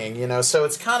Freddie King, So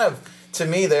it's kind of, to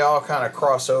me, they all kind of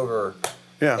cross over.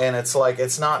 Yeah. And it's like,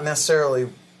 it's not necessarily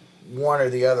one or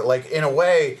the other. Like, in a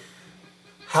way,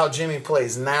 how Jimmy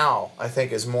plays now, I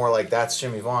think, is more like that's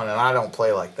Jimmy Vaughn, and I don't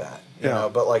play like that. You know?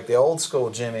 But, like, the old school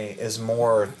Jimmy is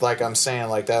more, like I'm saying,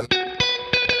 like that.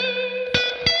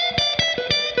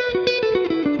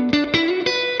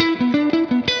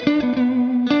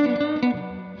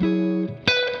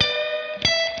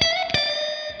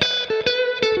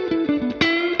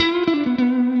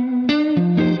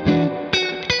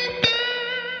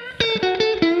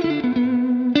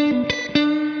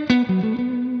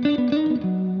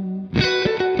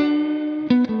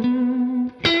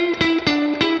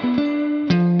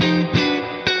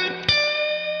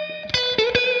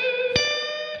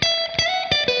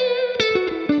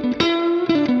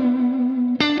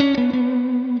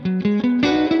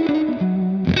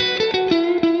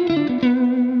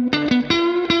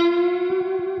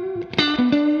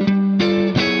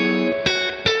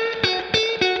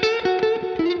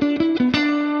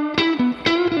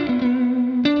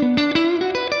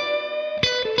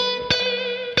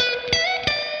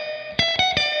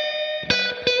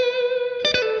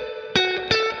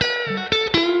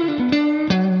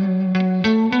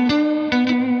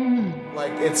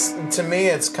 to me,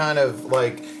 it's kind of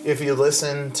like if you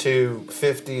listen to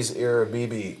 50s era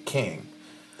B.B. King,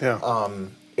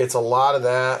 it's a lot of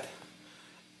that,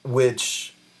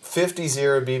 which 50s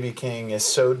era B.B. King is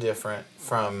so different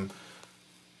from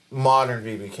modern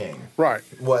B.B. King. Right.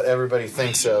 What everybody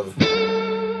thinks of.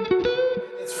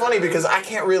 It's funny because I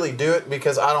can't really do it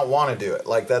because I don't want to do it.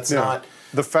 Like, that's not...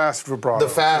 The fast vibrato.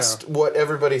 What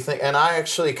everybody thinks. And I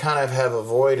actually kind of have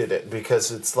avoided it because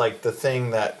it's like the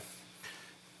thing that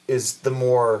is the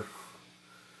more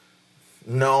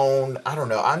known. I don't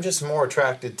know. I'm just more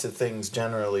attracted to things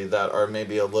generally that are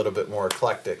maybe a little bit more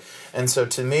eclectic. And so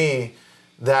to me,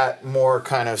 that more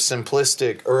kind of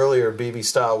simplistic earlier BB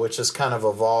style, which is kind of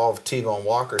evolved T-Bone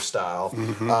Walker style,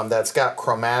 that's got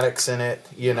chromatics in it,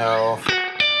 you know.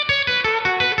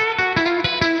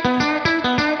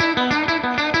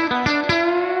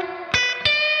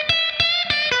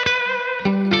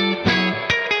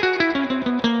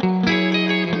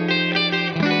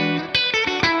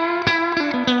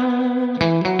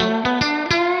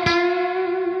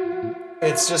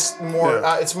 It's just more,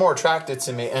 it's more attracted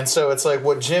to me. And so it's like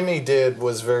what Jimmy did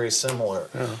was very similar.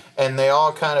 Yeah. And they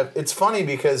all kind of, it's funny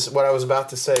because what I was about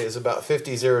to say is about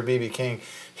 50s era B.B. King.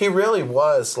 He really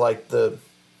was like the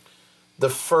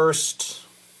first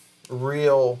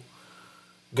real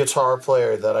guitar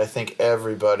player that I think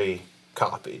everybody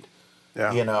copied.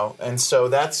 Yeah. You know? And so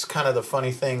that's kind of the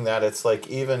funny thing that it's like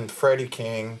even Freddie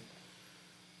King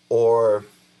or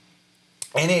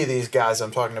any of these guys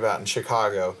I'm talking about in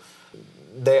Chicago,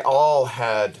 they all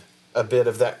had a bit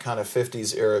of that kind of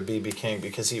 50s era B.B. King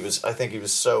because I think he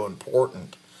was so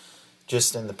important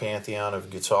just in the pantheon of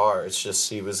guitar. It's just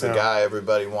he was the guy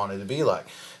everybody wanted to be like.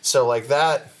 So like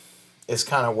that is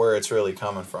kind of where it's really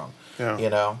coming from, you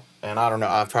know? And I don't know,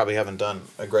 I probably haven't done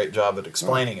a great job at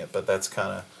explaining it, but that's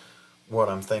kind of what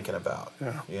I'm thinking about,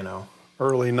 you know?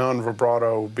 Early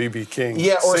non-vibrato B.B. King.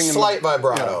 Yeah, or slight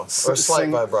vibrato. Or slight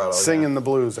vibrato. Singing the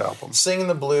Blues album. Singing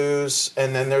the Blues,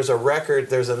 and then there's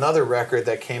another record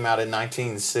that came out in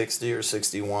 1960 or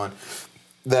 61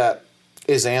 that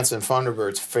is Anson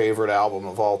Thunderbird's favorite album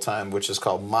of all time, which is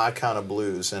called My Kind of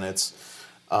Blues, and it's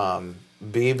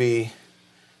B.B.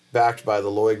 backed by the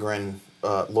Lloyd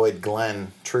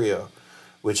Glenn Trio,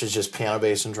 which is just piano,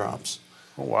 bass, and drums.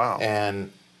 Oh, wow.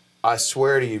 And I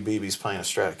swear to you, B.B.'s playing a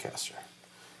Stratocaster.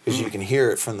 Because you can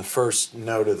hear it from the first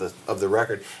note of the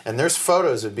record. And there's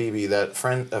photos of B.B. that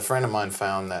a friend of mine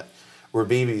found that where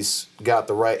B.B.'s got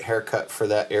the right haircut for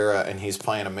that era and he's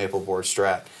playing a maple board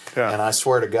Strat. Yeah. And I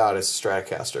swear to God it's a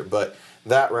Stratocaster. But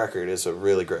that record is a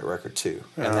really great record too.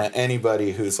 Yeah. And that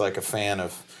anybody who's like a fan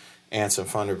of Anson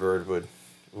Thunderbird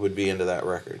would be into that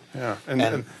record. Yeah,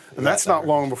 and that's not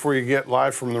long before you get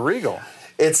Live from the Regal.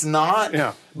 It's not,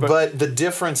 but the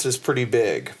difference is pretty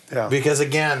big. Yeah. Because,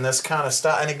 again, this kind of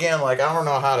stuff, and again, like, I don't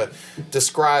know how to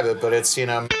describe it, but it's, you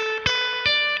know...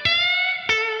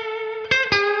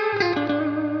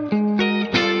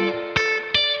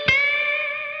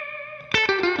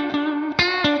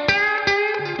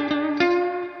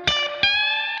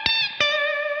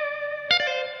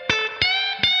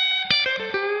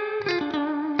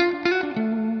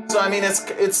 So, I mean,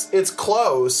 it's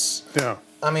close. Yeah.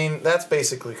 I mean, that's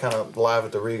basically kind of Live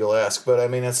at the Regal-esque, but I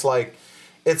mean, it's like,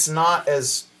 it's not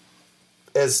as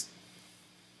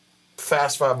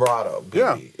fast vibrato. BB.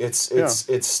 Yeah.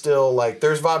 It's still like,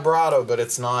 there's vibrato, but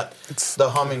it's not the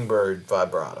hummingbird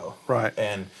vibrato. Right.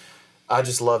 And I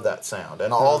just love that sound.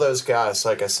 And all those guys,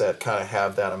 like I said, kind of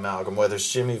have that amalgam, whether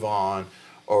it's Jimmy Vaughn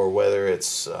or whether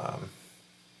it's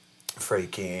Freddie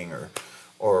King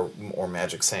or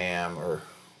Magic Sam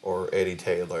or Eddie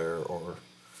Taylor or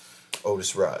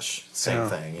Otis Rush, same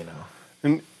thing, you know.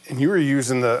 And you were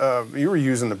using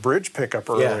the bridge pickup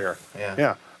earlier. Yeah.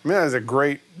 I mean, that is a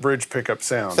great bridge pickup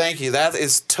sound. Thank you. That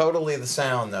is totally the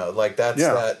sound, though. Like that's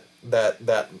that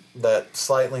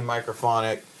slightly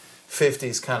microphonic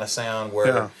 50s kind of sound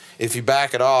where if you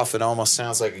back it off, it almost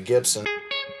sounds like a Gibson.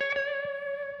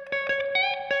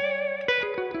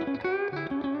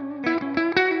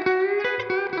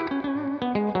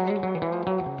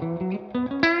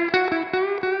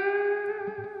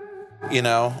 You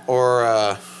know,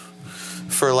 or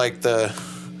for like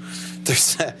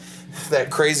there's that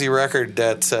crazy record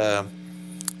that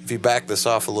if you back this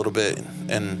off a little bit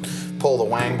and pull the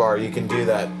wang bar, you can do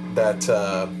that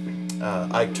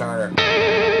Ike Turner.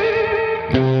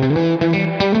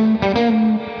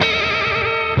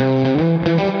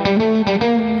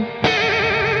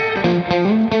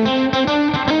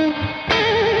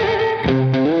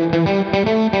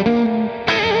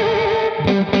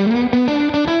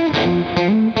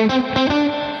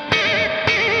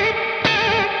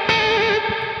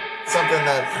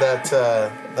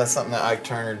 that's something that Ike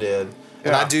Turner did,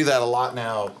 and I do that a lot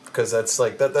now because that's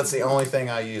like that's the only thing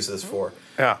I use this for.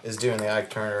 Yeah. Is doing the Ike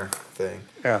Turner thing.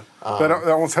 Yeah. That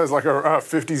almost has like a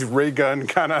 50s ray gun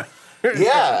kind of.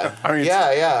 Yeah. I mean,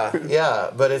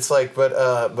 yeah. But it's like,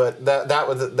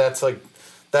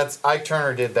 that's Ike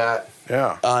Turner did that.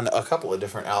 Yeah. On a couple of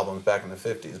different albums back in the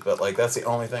 50s, but like that's the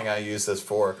only thing I use this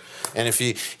for. And if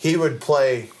he would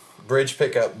play bridge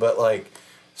pickup, but like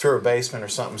through a basement or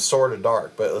something, sort of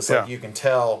dark, but it's like you can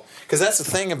tell, because that's the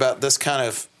thing about this kind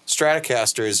of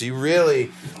Stratocaster is you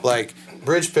really like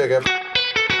bridge pickup.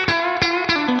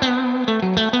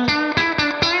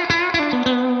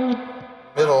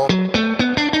 Middle.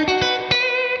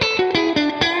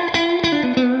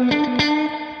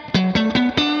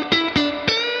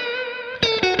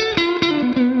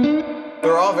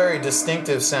 They're all very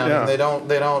distinctive sounding. Yeah. They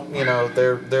don't, you know,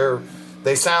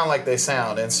 they sound like they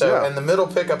sound. And so in the middle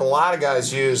pickup, a lot of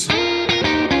guys use, if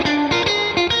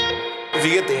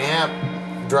you get the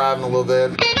amp driving a little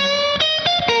bit.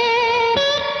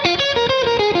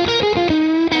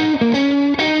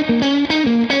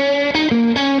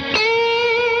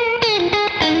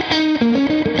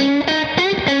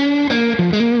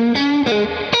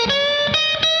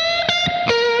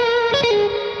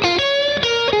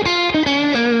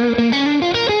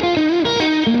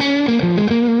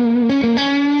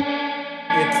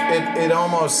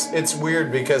 It's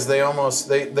weird because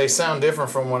they sound different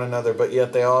from one another, but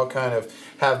yet they all kind of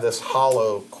have this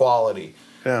hollow quality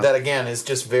that again is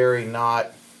just very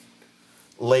not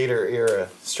later era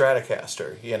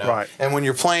Stratocaster, you know. Right. And when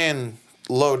you're playing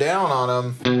low down on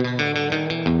them,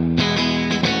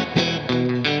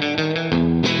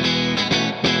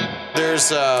 there's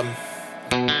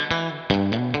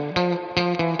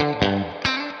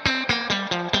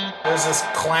this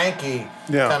clanky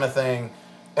kind of thing.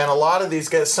 And a lot of these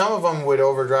guys, some of them would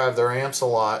overdrive their amps a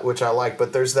lot, which I like.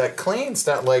 But there's that clean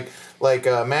stuff, like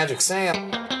Magic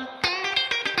Sam.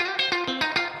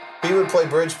 He would play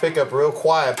bridge pickup real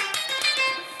quiet.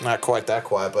 Not quite that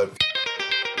quiet, but.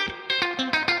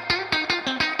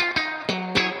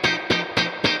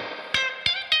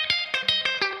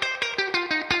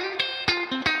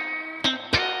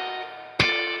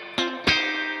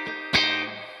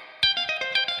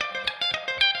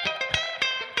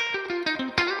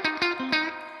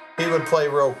 Would play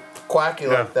real quacky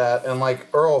like that, and like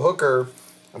Earl Hooker,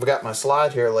 I've got my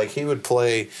slide here, like he would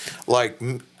play like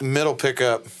middle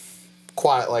pickup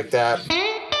quiet like that.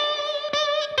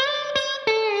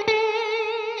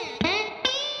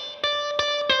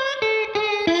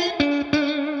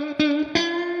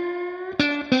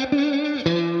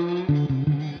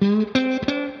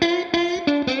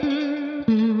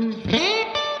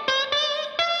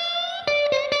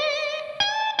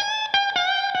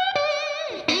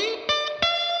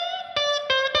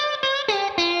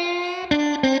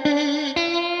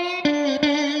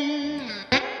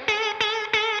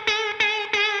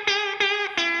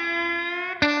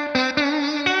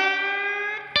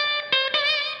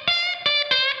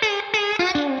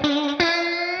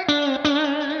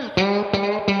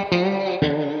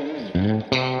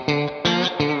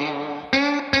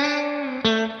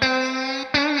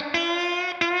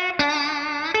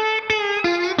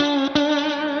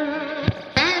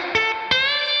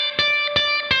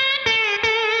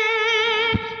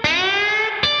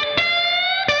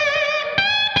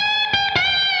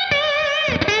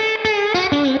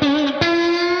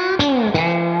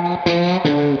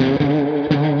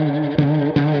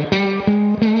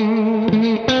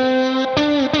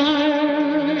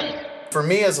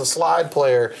 As a slide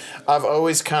player, I've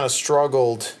always kind of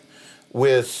struggled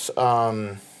with,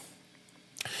 I've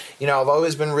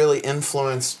always been really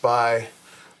influenced by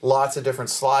lots of different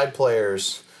slide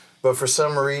players, but for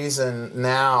some reason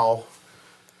now,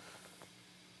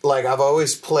 like I've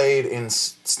always played in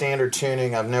standard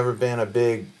tuning. I've never been a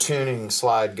big tuning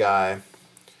slide guy.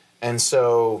 And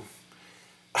so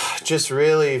just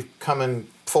really coming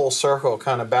full circle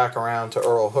kind of back around to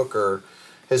Earl Hooker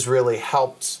has really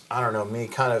helped, me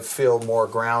kind of feel more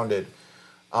grounded,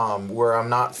 where I'm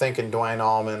not thinking Duane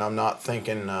Allman, I'm not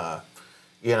thinking, I'm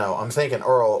thinking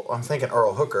Earl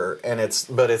Hooker, and it's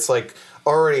like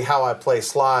already how I play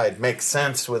slide makes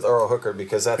sense with Earl Hooker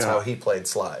because that's how he played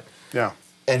slide. Yeah.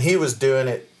 And he was doing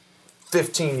it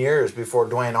 15 years before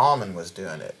Duane Allman was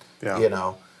doing it,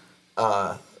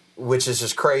 which is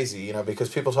just crazy, because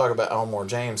people talk about Elmore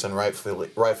James, and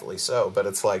rightfully so, but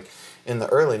it's like, in the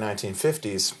early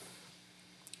 1950s,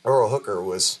 Earl Hooker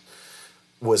was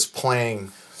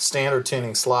playing standard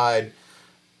tuning slide,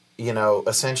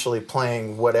 essentially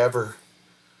playing whatever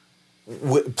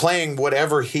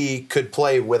he could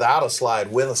play without a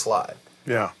slide with a slide.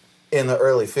 Yeah. in the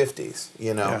early 50s,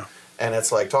 you know. Yeah. And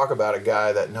it's like, talk about a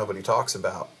guy that nobody talks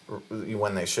about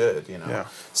when they should, you know. Yeah.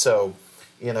 So,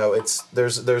 you know,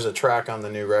 there's a track on the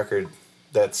new record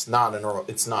that's not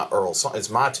it's not Earl's song. It's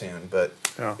my tune, but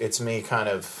it's me kind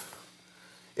of.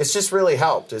 It's just really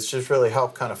helped. It's just really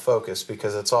helped kind of focus,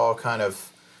 because it's all kind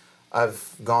of.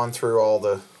 I've gone through all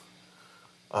the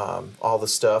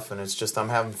stuff, and it's just I'm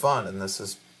having fun, and this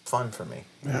is fun for me.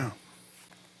 Yeah.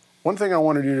 One thing I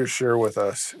wanted you to share with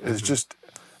us is just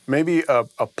maybe a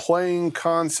playing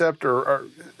concept or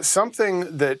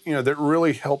something that, you know, that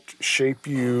really helped shape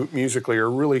you musically, or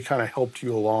really kind of helped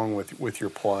you along with your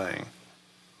playing.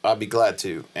 I'd be glad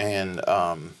to. And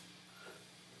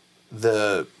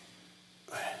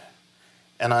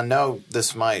and I know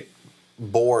this might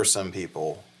bore some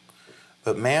people,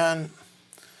 but man,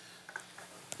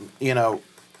 you know,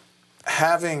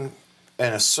 having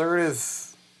an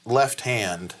assertive left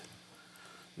hand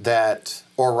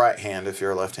or right hand if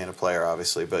you're a left-handed player,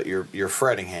 obviously, but your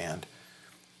fretting hand,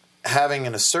 having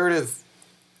an assertive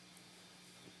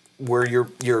where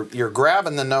you're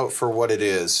grabbing the note for what it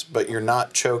is, but you're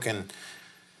not choking.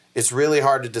 It's really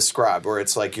hard to describe. Where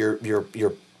it's like you're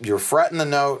fretting the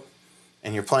note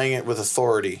and you're playing it with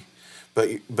authority,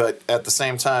 but at the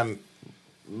same time,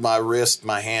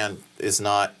 my hand is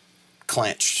not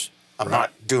clenched. I'm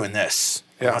not doing this.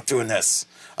 I'm not doing this.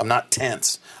 I'm not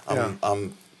tense.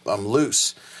 I'm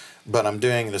loose, but I'm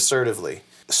doing it assertively.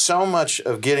 So much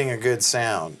of getting a good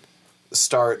sound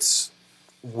starts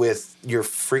with your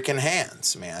freaking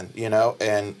hands, man, you know?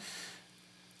 And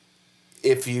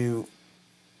if you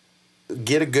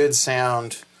get a good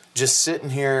sound just sitting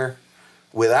here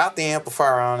without the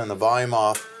amplifier on and the volume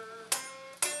off,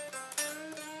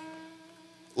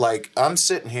 like I'm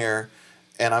sitting here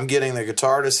and I'm getting the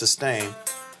guitar to sustain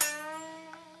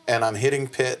and I'm hitting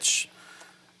pitch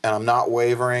and I'm not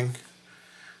wavering,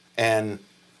 and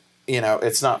you know,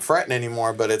 it's not fretting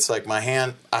anymore, but it's like I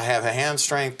have a hand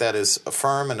strength that is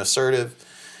firm and assertive,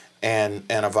 and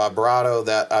a vibrato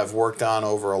that I've worked on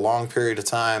over a long period of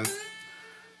time,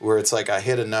 where it's like I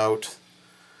hit a note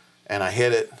and I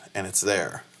hit it and it's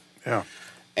there. Yeah.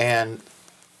 And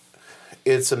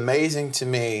it's amazing to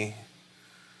me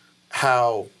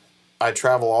how I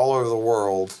travel all over the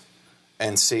world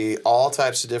and see all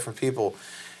types of different people,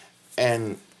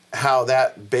 and how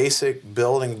that basic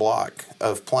building block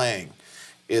of playing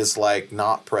is like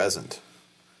not present.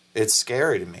 It's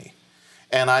scary to me.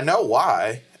 And I know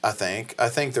why, I think. I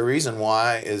think the reason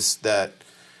why is that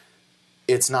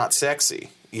it's not sexy.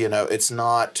 You know, it's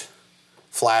not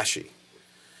flashy.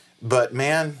 But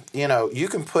man, you know, you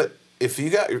can put,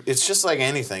 it's just like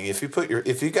anything. If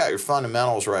you got your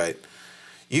fundamentals right,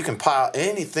 you can pile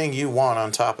anything you want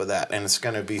on top of that, and it's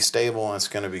going to be stable and it's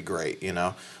going to be great, you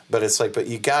know. But it's like,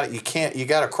 you got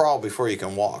to crawl before you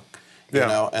can walk, you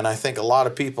know. And I think a lot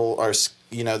of people are,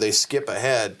 you know, they skip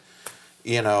ahead,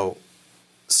 you know,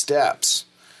 steps,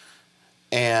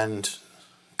 and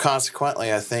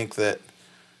consequently, I think that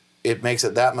it makes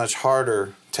it that much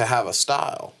harder to have a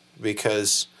style,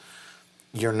 because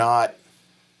you're not,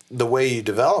 the way you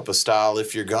develop a style,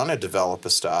 if you're going to develop a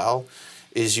style,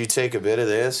 is you take a bit of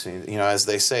this, you know, as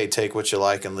they say, take what you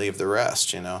like and leave the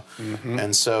rest, you know. Mm-hmm.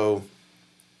 And so,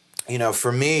 you know,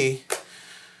 for me,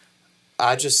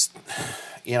 I just,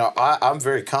 you know, I'm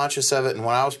very conscious of it. And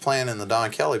when I was playing in the Don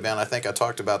Kelly band, I think I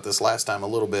talked about this last time a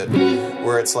little bit,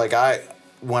 where it's like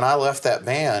when I left that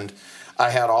band,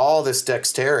 I had all this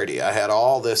dexterity. I had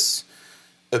all this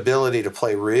ability to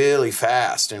play really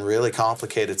fast and really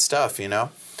complicated stuff, you know.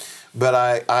 But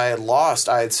I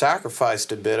had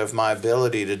sacrificed a bit of my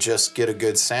ability to just get a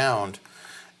good sound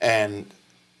and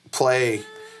play,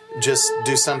 just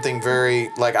do something very,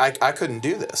 like, I couldn't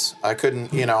do this. I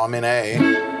couldn't, you know, I'm in A.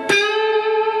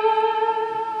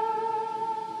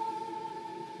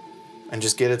 And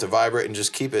just get it to vibrate and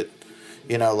just keep it,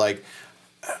 you know, like,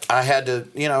 I had to,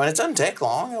 you know, and it doesn't take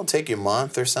long. It'll take you a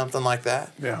month or something like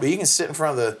that. Yeah. But you can sit in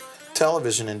front of the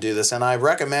television and do this. And I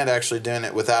recommend actually doing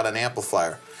it without an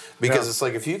amplifier. Because it's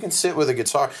like, if you can sit with a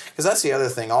guitar, because that's the other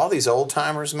thing. All these old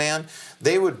timers, man,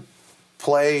 they would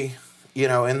play, you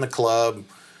know, in the club,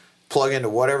 plug into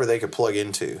whatever they could plug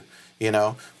into, you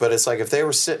know. But it's like, if they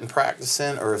were sitting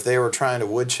practicing, or if they were trying to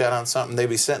woodshed on something, they'd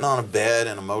be sitting on a bed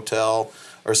in a motel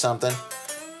or something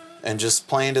and just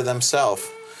playing to themselves.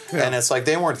 Yeah. And it's like,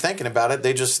 they weren't thinking about it.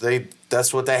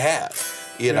 That's what they had,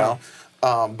 you know.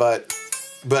 But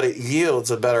it yields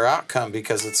a better outcome,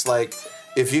 because it's like,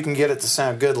 if you can get it to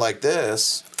sound good like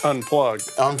this,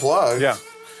 unplugged, yeah,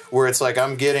 where it's like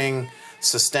I'm getting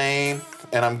sustain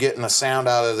and I'm getting a sound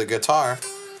out of the guitar,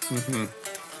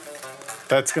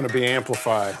 That's going to be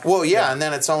amplified. Well, yeah, and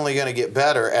then it's only going to get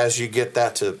better as you get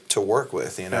that to work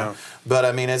with, you know. Yeah. But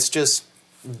I mean, it's just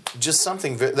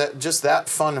something that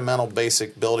fundamental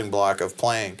basic building block of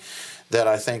playing that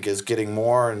I think is getting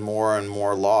more and more and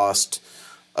more lost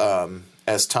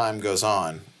as time goes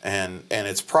on, and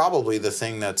it's probably the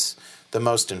thing that's the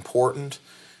most important,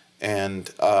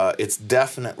 and it's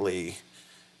definitely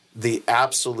the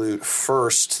absolute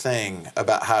first thing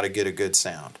about how to get a good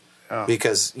sound.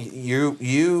 Because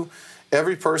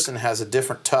every person has a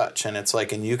different touch, and it's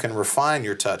like, and you can refine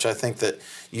your touch. I think that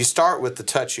you start with the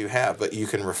touch you have, but you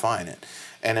can refine it.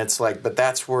 And it's like, but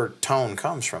that's where tone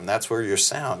comes from. That's where your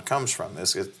sound comes from.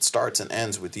 It starts and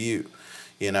ends with you,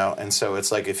 you know. And so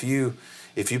it's like, if you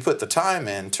put the time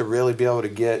in to really be able to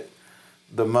get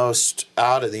the most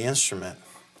out of the instrument,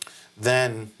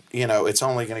 then, you know, it's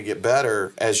only going to get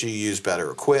better as you use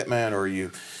better equipment, or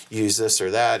you use this or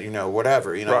that, you know,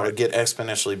 whatever, you know, right. to get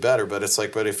exponentially better. But it's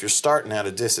like, but if you're starting at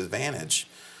a disadvantage,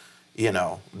 you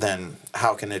know, then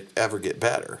how can it ever get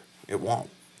better? It won't,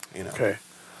 you know. Okay.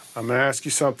 I'm going to ask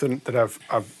you something that I've,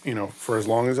 you know, for as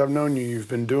long as I've known you, you've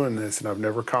been doing this, and I've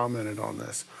never commented on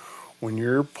this. When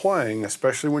you're playing,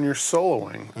 especially when you're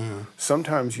soloing,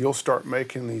 sometimes you'll start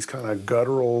making these kind of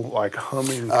guttural, like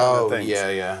humming kind of things.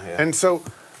 Yeah. And so,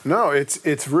 no,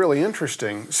 it's really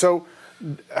interesting. So,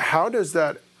 how does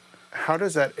that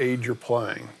aid your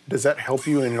playing? Does that help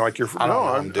you in like your? I don't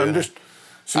know I'm doing it.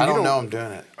 So I don't know I'm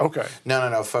doing it. Okay.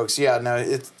 No, folks. Yeah, no,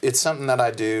 it's something that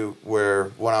I do where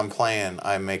when I'm playing,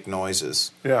 I make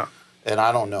noises. Yeah. And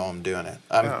I don't know I'm doing it.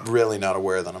 I'm really not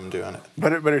aware that I'm doing it.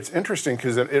 But it's interesting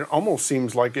because it almost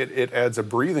seems like it adds a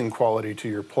breathing quality to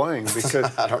your playing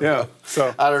because I don't know.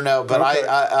 So I don't know, but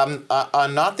okay.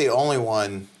 I'm not the only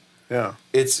one. Yeah.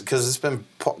 It's because it's been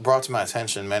brought to my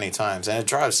attention many times, and it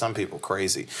drives some people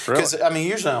crazy. Because Really? I mean,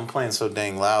 usually I'm playing so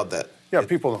dang loud that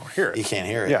people don't hear it. You can't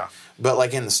hear it. Yeah. But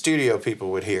like in the studio, people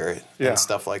would hear it Yeah. and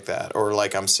stuff like that, or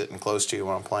like I'm sitting close to you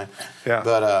when I'm playing. Yeah.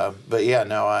 But yeah,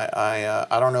 no, I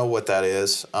don't know what that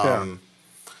is.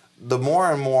 The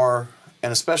more and more,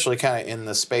 and especially kind of in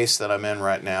the space that I'm in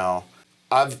right now,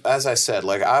 as I said,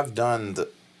 like I've done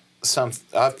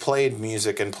I've played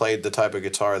music and played the type of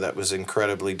guitar that was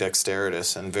incredibly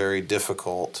dexterous and very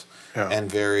difficult. Yeah.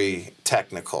 And very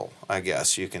technical, I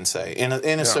guess you can say.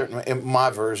 In my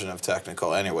version of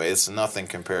technical, anyway. It's nothing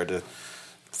compared to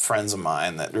friends of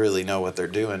mine that really know what they're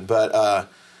doing. But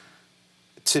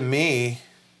to me,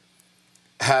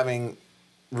 having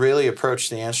really approached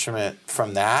the instrument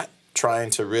from that, trying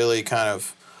to really kind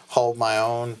of hold my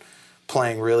own,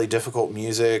 playing really difficult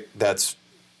music that's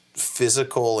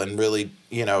physical and really,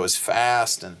 you know, is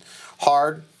fast and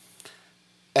hard,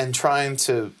 and trying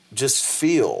to just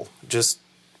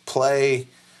play,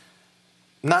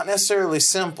 not necessarily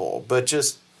simple, but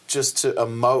just to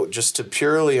emote, just to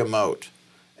purely emote,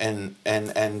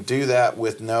 and do that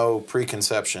with no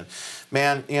preconception.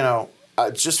 Man, you know,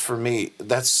 just for me,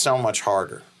 that's so much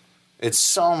harder. It's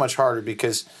so much harder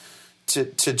because to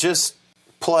just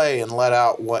play and let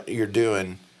out what you're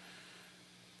doing,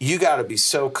 you got to be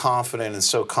so confident and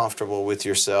so comfortable with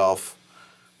yourself.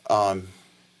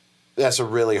 That's a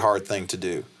really hard thing to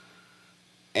do.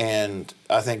 And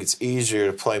I think it's easier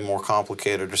to play more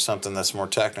complicated or something that's more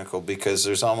technical because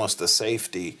there's almost a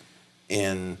safety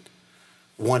in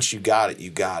once you got it, you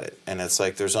got it. And it's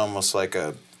like there's almost like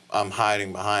I'm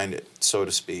hiding behind it, so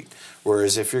to speak.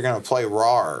 Whereas if you're going to play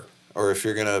raw, or if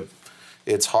you're going to,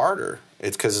 it's harder.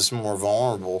 It's because it's more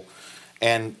vulnerable.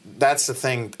 And that's the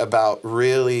thing about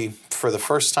really, for the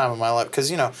first time in my life, because,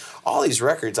 you know, all these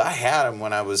records, I had them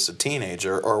when I was a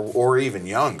teenager or even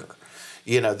younger.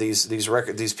 You know,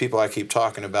 these people I keep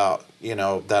talking about, you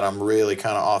know, that I'm really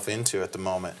kind of off into at the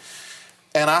moment.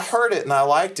 And I heard it and I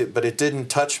liked it, but it didn't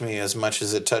touch me as much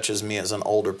as it touches me as an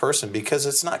older person because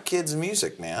it's not kids'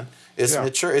 music, man. It's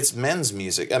mature. It's men's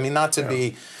music. I mean, not to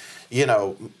be, you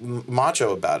know,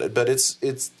 macho about it, but it's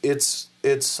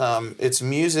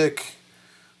music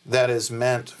that is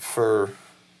meant for.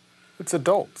 It's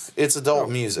adults. It's adult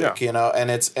music, you know,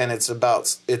 and it's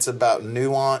about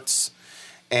nuance,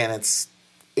 and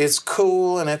it's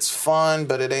cool and it's fun,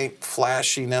 but it ain't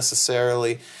flashy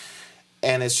necessarily.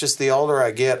 And it's just the older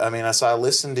I get, I mean, as I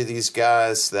listen to these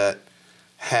guys that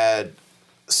had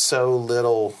so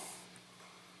little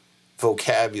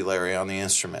vocabulary on the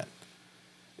instrument,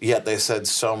 yet they said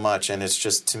so much, and it's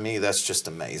just, to me, that's just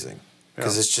amazing.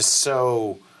 Because it's just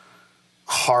so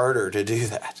harder to do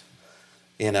that,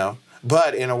 you know?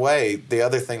 But in a way, the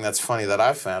other thing that's funny that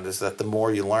I've found is that the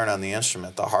more you learn on the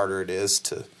instrument, the harder it is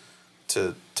to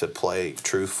play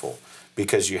truthful.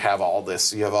 Because you have all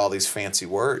these fancy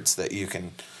words that you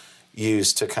can,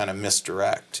 use to kind of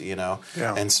misdirect, you know?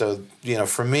 Yeah. And so, you know,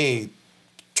 for me,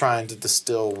 trying to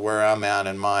distill where I'm at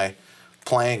in my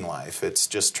playing life, it's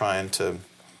just trying to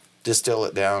distill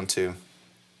it down to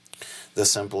the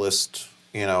simplest,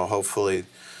 you know, hopefully,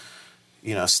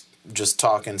 you know, just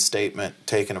talking statement,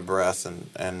 taking a breath,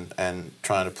 and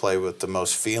trying to play with the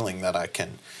most feeling that I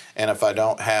can. And if I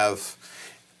don't have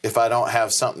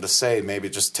something to say, maybe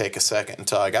just take a second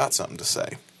until I got something to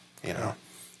say, you know.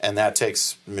 And that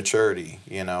takes maturity,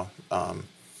 you know,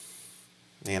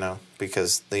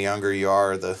 because the younger you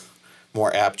are, the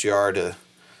more apt you are to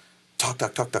talk,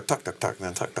 and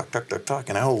then talk,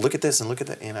 and oh, look at this and look at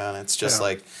that, you know. And it's just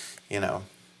like, you know,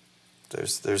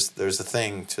 there's a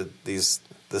thing to this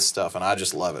stuff, and I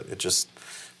just love it. It just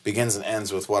begins and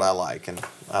ends with what I like, and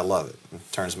I love it.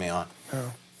 It turns me on.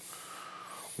 Yeah.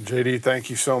 JD, thank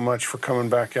you so much for coming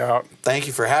back out. Thank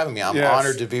you for having me. I'm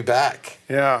honored to be back.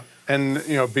 Yeah, and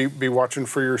you know, be watching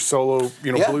for your solo,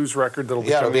 you know, blues record that'll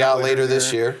be it'll be out later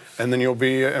this year. And then you'll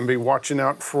be watching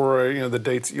out for you know, the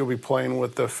dates that you'll be playing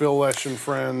with the Phil Lesh and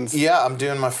friends. Yeah, I'm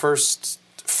doing my first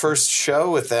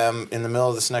show with them in the middle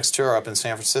of this next tour up in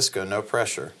San Francisco. No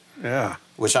Pressure. Yeah.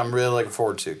 Which I'm really looking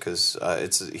forward to because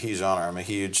it's a huge honor. I'm a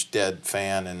huge Dead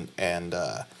fan, and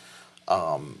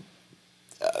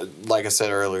like I said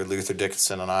earlier, Luther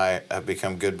Dickinson and I have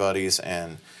become good buddies,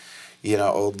 and you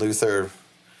know, old Luther,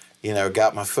 you know,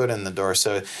 got my foot in the door.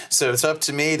 So it's up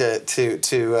to me to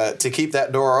keep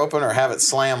that door open or have it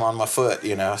slam on my foot,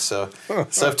 you know. So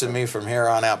it's up to me from here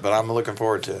on out, but I'm looking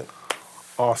forward to it.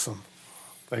 Awesome.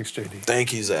 Thanks, JD.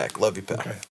 Thank you, Zach. Love you, pal.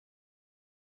 Okay.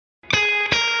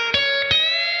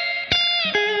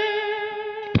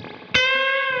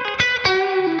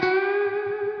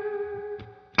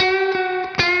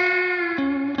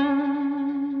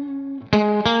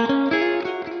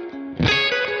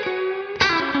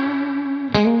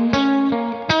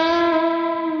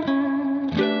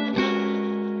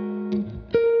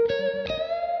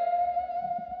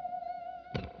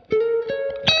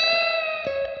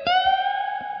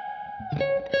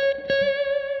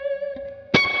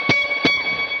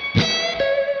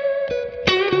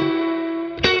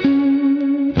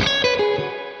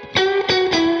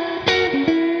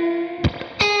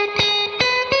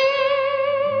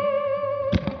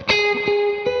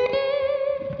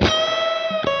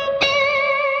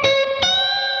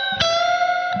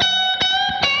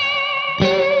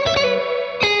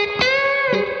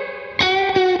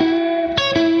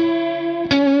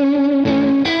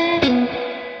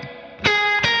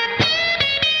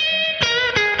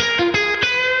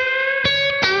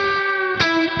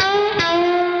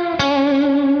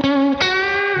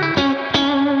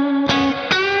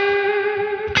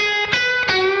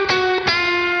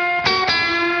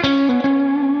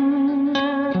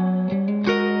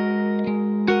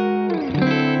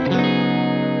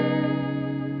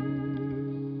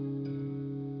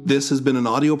 This has been an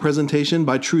audio presentation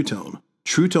by TrueTone,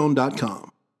 TrueTone.com.